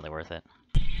it's not really worth it.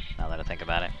 Now that I think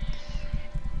about it.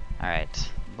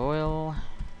 Alright, boil.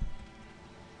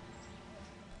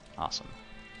 Awesome.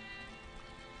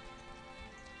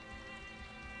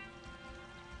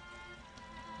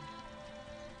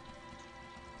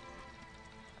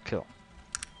 Cool.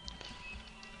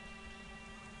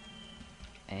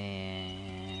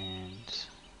 And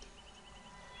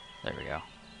there we go.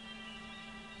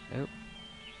 Nope.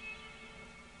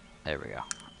 There we go.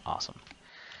 Awesome.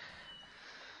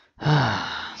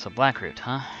 So Blackroot,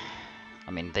 huh?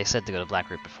 I mean, they said to go to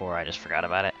Blackroot before, I just forgot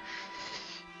about it.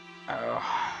 Oh.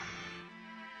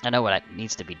 I know what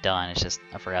needs to be done, it's just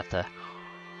I forgot the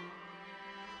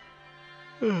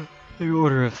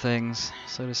order of things,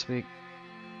 so to speak.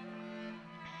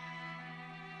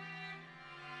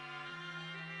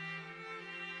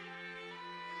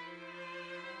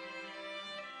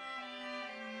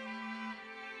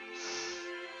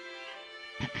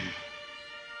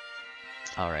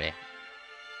 Alrighty.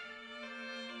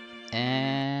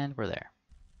 And we're there.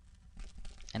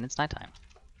 And it's nighttime.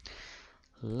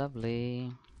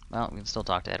 Lovely. Well, we can still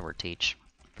talk to Edward Teach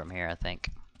from here, I think.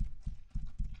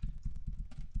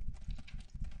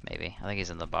 Maybe. I think he's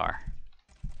in the bar.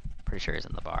 Pretty sure he's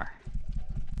in the bar.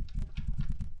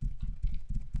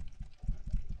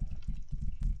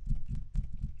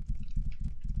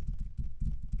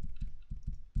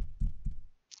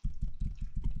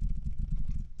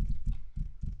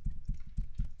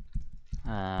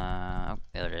 Oh,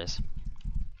 there it is.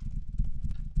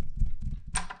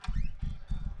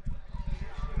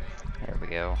 There we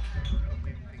go.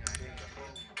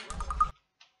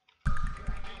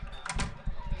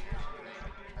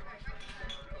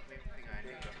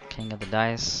 King of the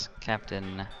Dice,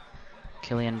 Captain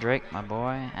Killian Drake, my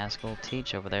boy. Ask old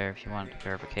Teach over there if you want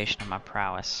verification of my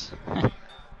prowess.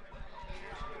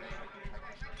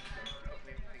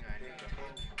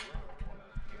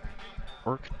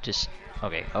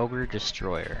 Okay, Ogre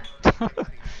Destroyer.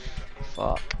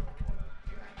 Fuck.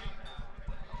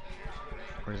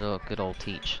 Where's the good old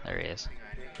Teach? There he is.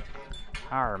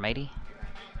 Arr, matey.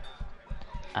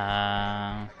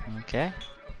 Okay.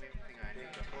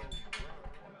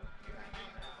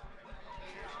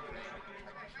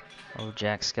 Old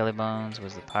Jack Skellybones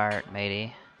was the pirate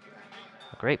matey,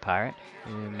 a great pirate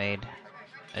who made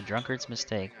a drunkard's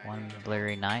mistake. One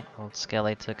bleary night, old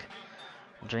Skelly took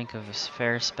a drink of his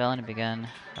fair spell and began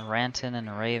ranting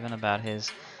and raving about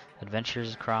his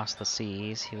adventures across the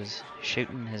seas. He was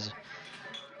shooting his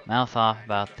mouth off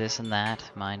about this and that,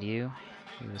 mind you.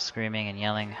 He was screaming and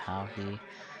yelling how he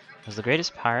was the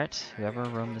greatest pirate who ever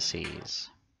roamed the seas.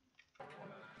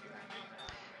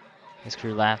 His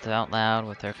crew laughed out loud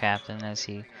with their captain as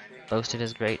he boasted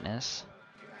his greatness.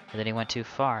 But then he went too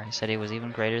far. He said he was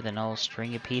even greater than old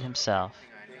Stringy Pete himself.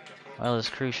 Well, his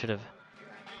crew should have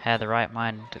had the right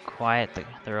mind to quiet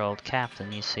their old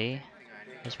captain, you see.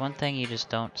 There's one thing you just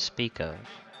don't speak of.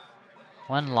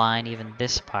 One line even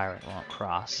this pirate won't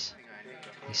cross.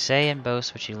 You say and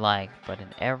boast what you like, but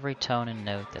in every tone and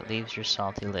note that leaves your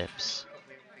salty lips,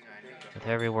 with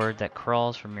every word that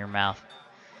crawls from your mouth,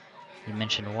 you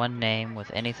mention one name with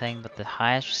anything but the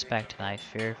highest respect and I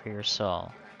fear for your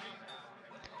soul.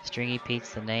 Stringy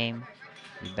Pete's the name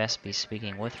you best be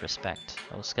speaking with respect.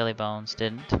 Old Skellybones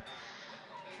didn't.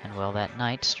 And well, that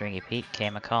night, Stringy Pete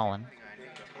came a-callin'.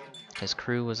 His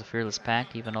crew was a fearless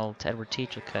pack. Even old Edward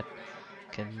Teach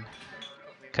could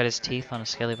cut his teeth on a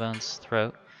Skellybones'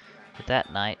 throat. But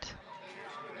that night,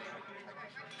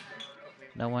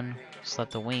 no one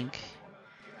slept a wink.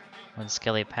 When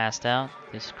Skelly passed out,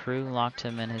 his crew locked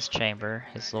him in his chamber.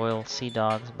 His loyal sea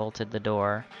dogs bolted the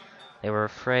door. They were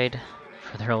afraid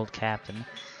for their old captain.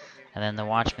 And then the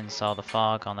watchmen saw the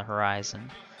fog on the horizon.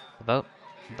 The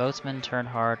boatsmen turned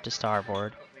hard to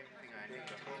starboard.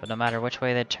 But no matter which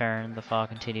way they turned, the fog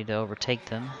continued to overtake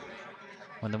them.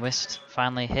 When the mist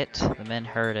finally hit, the men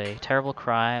heard a terrible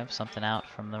cry of something out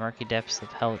from the murky depths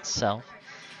of hell itself.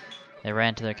 They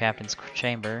ran to their captain's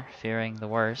chamber, fearing the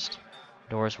worst.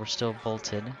 Doors were still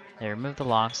bolted. They removed the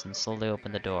locks and slowly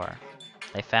opened the door.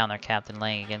 They found their captain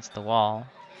laying against the wall,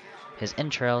 his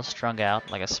entrails strung out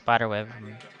like a spiderweb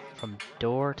from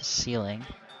door to ceiling,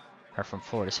 or from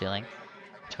floor to ceiling.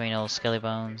 Between old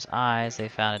Skellybones' eyes, they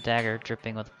found a dagger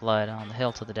dripping with blood. On the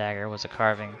hilt of the dagger was a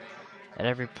carving that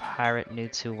every pirate knew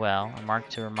too well, a mark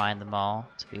to remind them all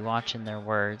to be watching their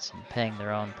words and paying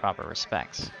their own proper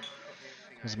respects.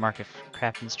 It was a mark of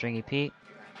Captain Stringy Pete,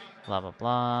 blah blah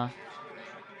blah.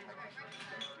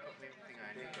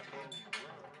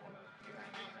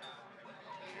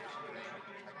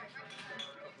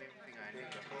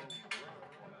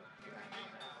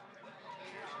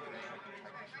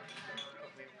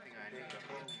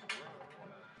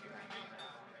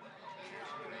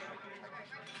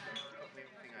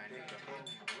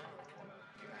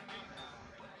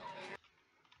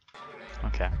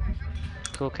 Okay.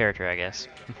 Cool character, I guess.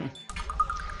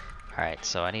 Alright,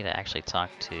 so I need to actually talk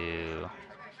to...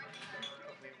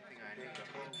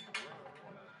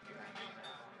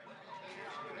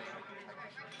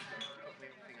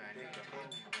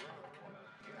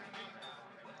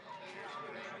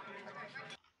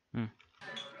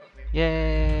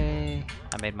 Yay!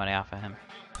 I made money off of him.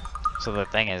 So the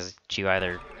thing is, you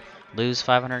either lose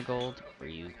 500 gold, or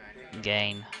you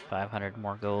gain 500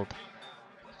 more gold.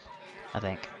 I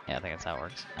think. Yeah, I think that's how it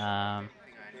works.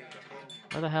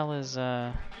 Where the hell is,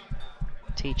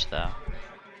 Teach, though?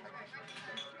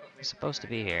 He's supposed to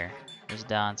be here. There's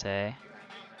Dante.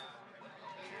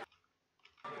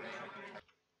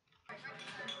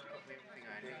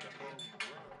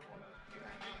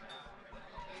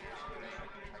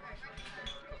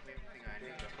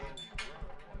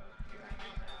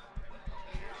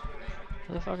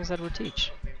 Where the fuck is Edward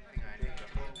Teach?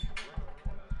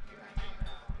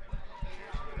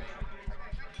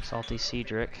 Salty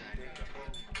Cedric.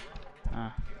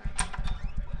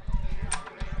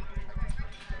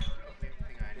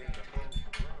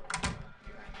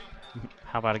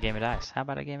 How about a game of dice? How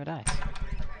about a game of dice?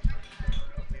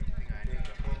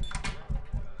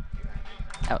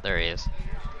 Oh, there he is.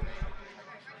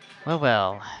 Well,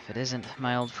 well, if it isn't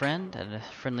my old friend, and a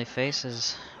friendly face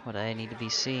is what I need to be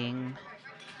seeing.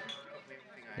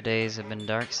 The days have been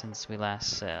dark since we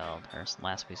last sailed, or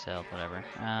last we sailed, whatever.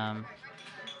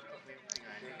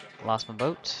 Lost my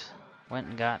boat, went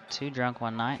and got too drunk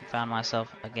one night, and found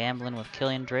myself a-gambling with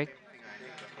Killian Drake,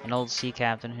 an old sea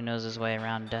captain who knows his way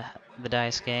around the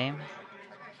dice game.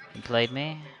 He played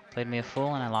me a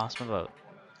fool, and I lost my boat.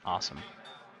 Awesome.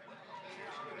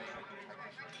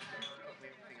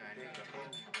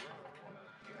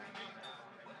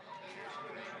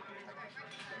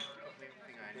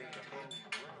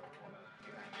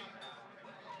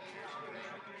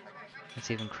 It's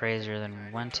even crazier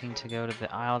than wanting to go to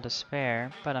the Isle of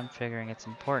Despair, but I'm figuring it's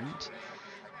important,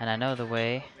 and I know the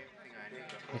way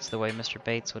it's the way Mr.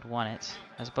 Bates would want it.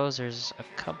 I suppose there's a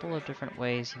couple of different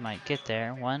ways you might get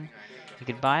there. One, you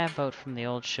could buy a boat from the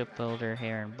old shipbuilder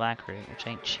here in Blackroot, which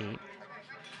ain't cheap.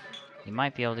 You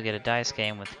might be able to get a dice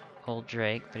game with old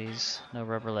Drake, but he's no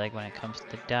rubber leg when it comes to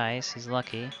the dice. He's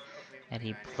lucky, and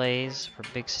he plays for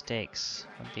big stakes.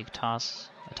 Won't be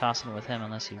tossing with him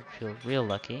unless you feel real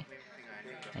lucky.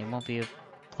 And he won't be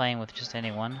playing with just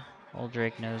anyone. Old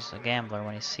Drake knows a gambler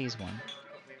when he sees one.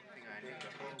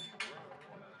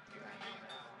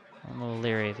 I'm a little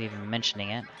leery of even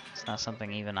mentioning it. It's not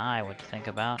something even I would think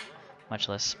about, much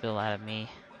less spill out of me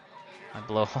my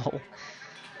blowhole.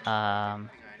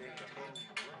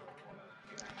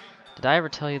 Did I ever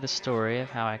tell you the story of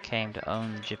how I came to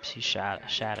own the Gypsy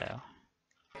Shadow?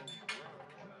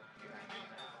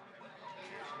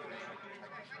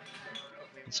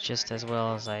 It's just as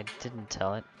well as I didn't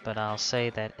tell it, but I'll say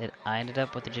that I ended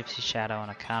up with the Gypsy Shadow on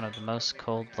account of the most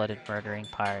cold-blooded murdering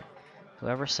pirate who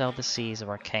ever sailed the seas of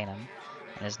Arcanum,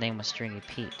 and his name was Stringy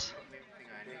Pete.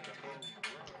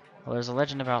 Well, there's a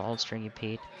legend about old Stringy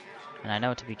Pete, and I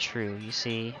know it to be true. You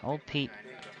see, old Pete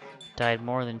died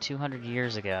more than 200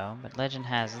 years ago, but legend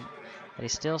has it that he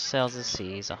still sails the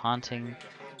seas, haunting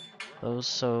those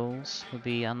souls who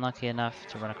be unlucky enough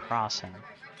to run across him.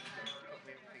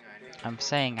 I'm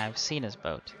saying I've seen his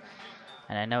boat,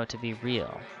 and I know it to be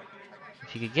real.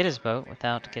 If you could get his boat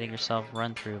without getting yourself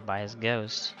run through by his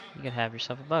ghost, you could have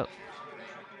yourself a boat.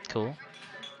 Cool.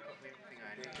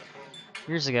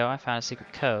 Years ago, I found a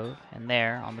secret cove, and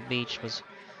there, on the beach, was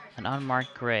an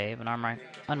unmarked grave,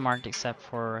 unmarked except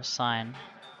for a sign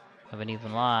of an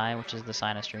evil eye, which is the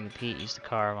sign of Stringy Pete used to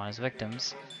carve on his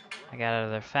victims. I got out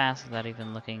of there fast without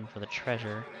even looking for the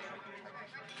treasure.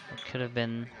 It could have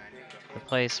been the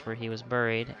place where he was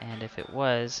buried, and if it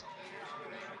was,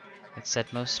 it said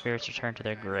most spirits return to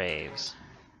their graves.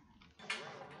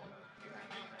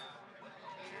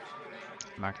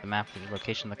 Mark the map with the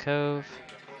location of the cove.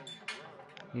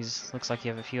 Looks like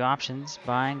you have a few options: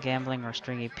 buying, gambling, or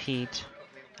Stringy Pete.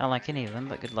 I don't like any of them,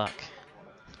 but good luck.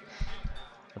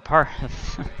 The part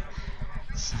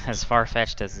as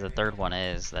far-fetched as the third one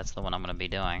is, that's the one I'm going to be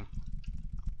doing.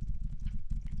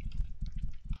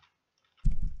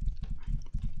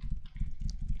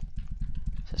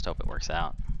 Just hope it works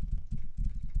out.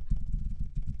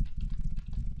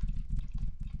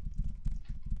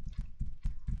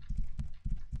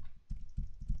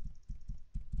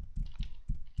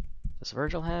 Does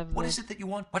Virgil have What is it that you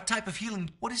want? What type of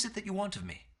healing? What is it that you want of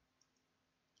me?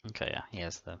 Okay, yeah, he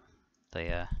has the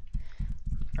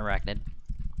arachnid.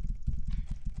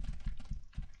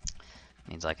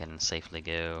 Means I can safely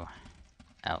go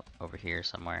out over here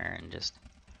somewhere and just...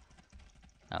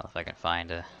 Oh, if I can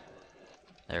find a...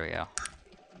 There we go.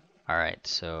 Alright,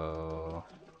 so...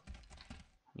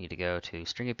 Need to go to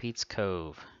Stringy Pete's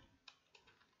Cove.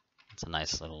 It's a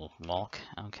nice little walk,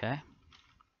 okay.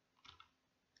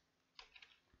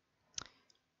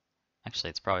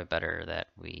 Actually, it's probably better that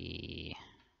we...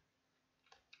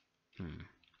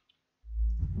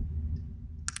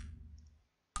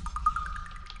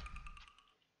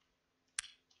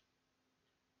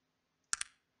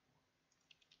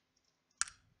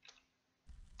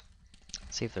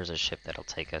 See if there's a ship that'll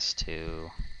take us to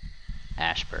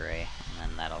Ashbury, and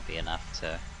then that'll be enough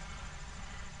to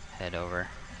head over.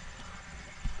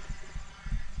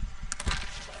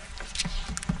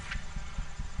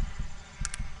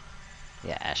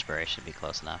 Yeah, Ashbury should be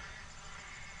close enough.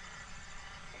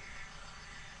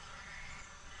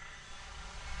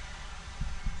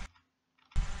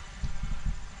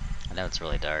 I know it's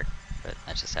really dark, but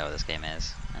that's just how this game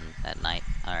is, and at night.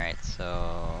 Alright,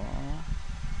 so...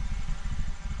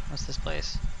 What's this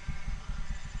place?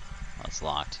 Well, it's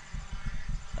locked.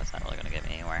 That's not really gonna get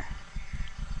me anywhere.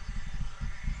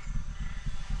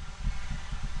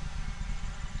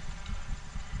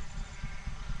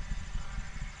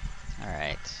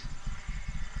 Alright.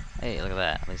 Hey, look at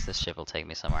that. At least this ship will take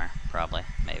me somewhere. Probably.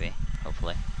 Maybe.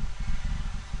 Hopefully.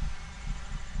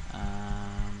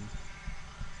 I'd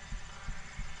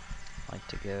like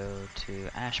to go to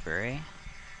Ashbury.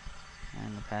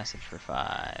 And the passage for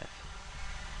 5.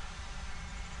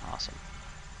 Awesome.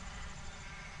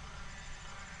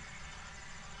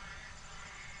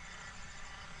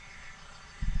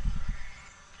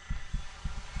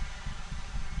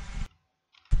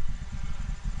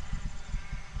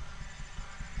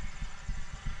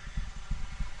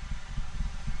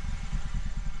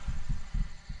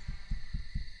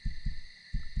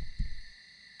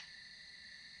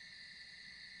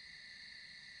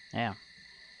 Yeah.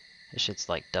 This shit's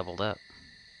like doubled up.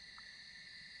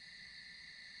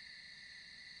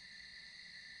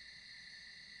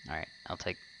 Alright, I'll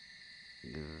take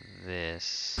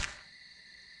this.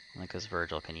 Only because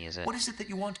Virgil can use it. What is it that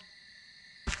you want?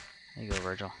 There you go,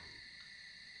 Virgil.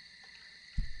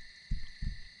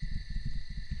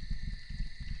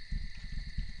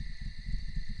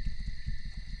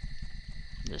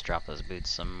 Just drop those boots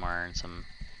somewhere in some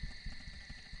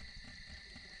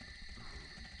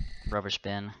rubbish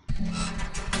bin.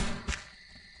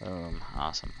 Boom.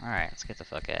 Awesome. Alright, let's get the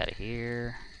fuck out of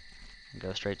here.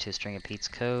 Go straight to String of Pete's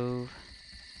Cove.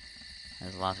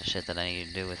 There's lots of shit that I need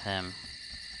to do with him.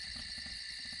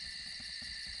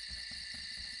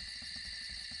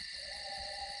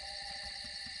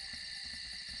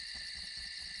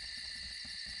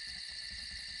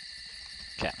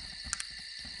 Okay.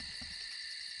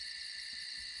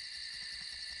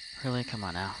 Really? Come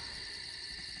on now.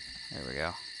 There we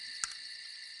go.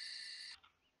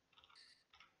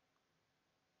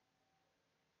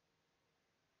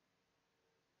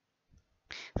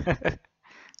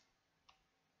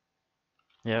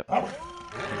 Yep.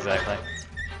 Exactly.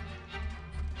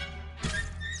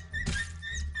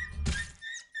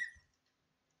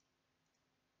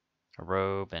 A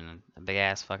robe and a big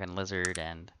ass fucking lizard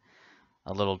and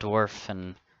a little dwarf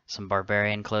and some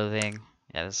barbarian clothing.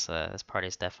 Yeah, this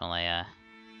party's definitely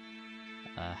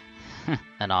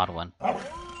an odd one.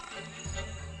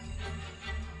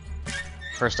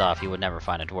 First off, you would never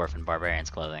find a dwarf in barbarian's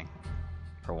clothing,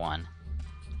 for one.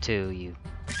 Two,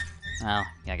 well,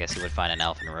 I guess you would find an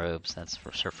elf in robes. That's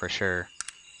for sure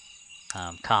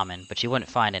common, but you wouldn't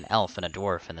find an elf and a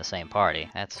dwarf in the same party.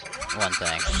 That's one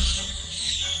thing.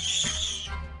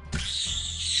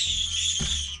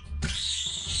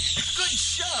 Good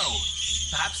show!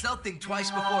 Perhaps they'll think twice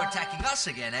before attacking us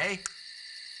again, eh?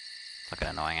 Fucking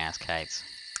annoying ass kites.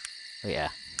 But yeah.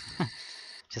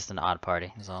 Just an odd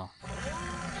party is all.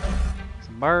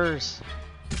 Some burrs.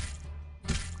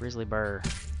 Grizzly burr.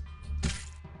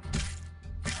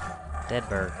 Dead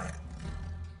burr.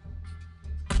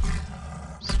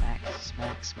 Smack,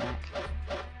 smack, smack.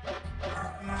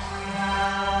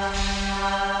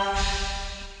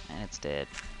 And it's dead.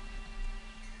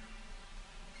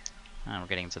 And we're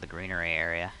getting into the greenery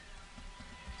area.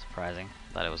 Surprising.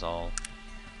 Thought it was all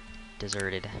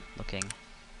deserted looking.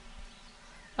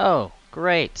 Oh,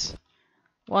 great!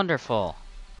 Wonderful!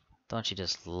 Don't you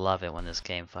just love it when this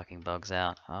game fucking bugs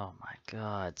out? Oh my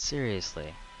god,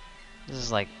 seriously. This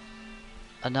is like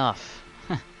enough.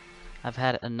 I've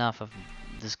had enough of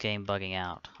this game bugging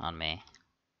out on me.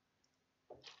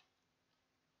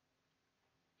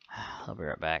 I'll be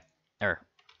right back. I'm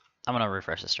gonna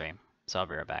refresh the stream, so I'll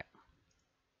be right back.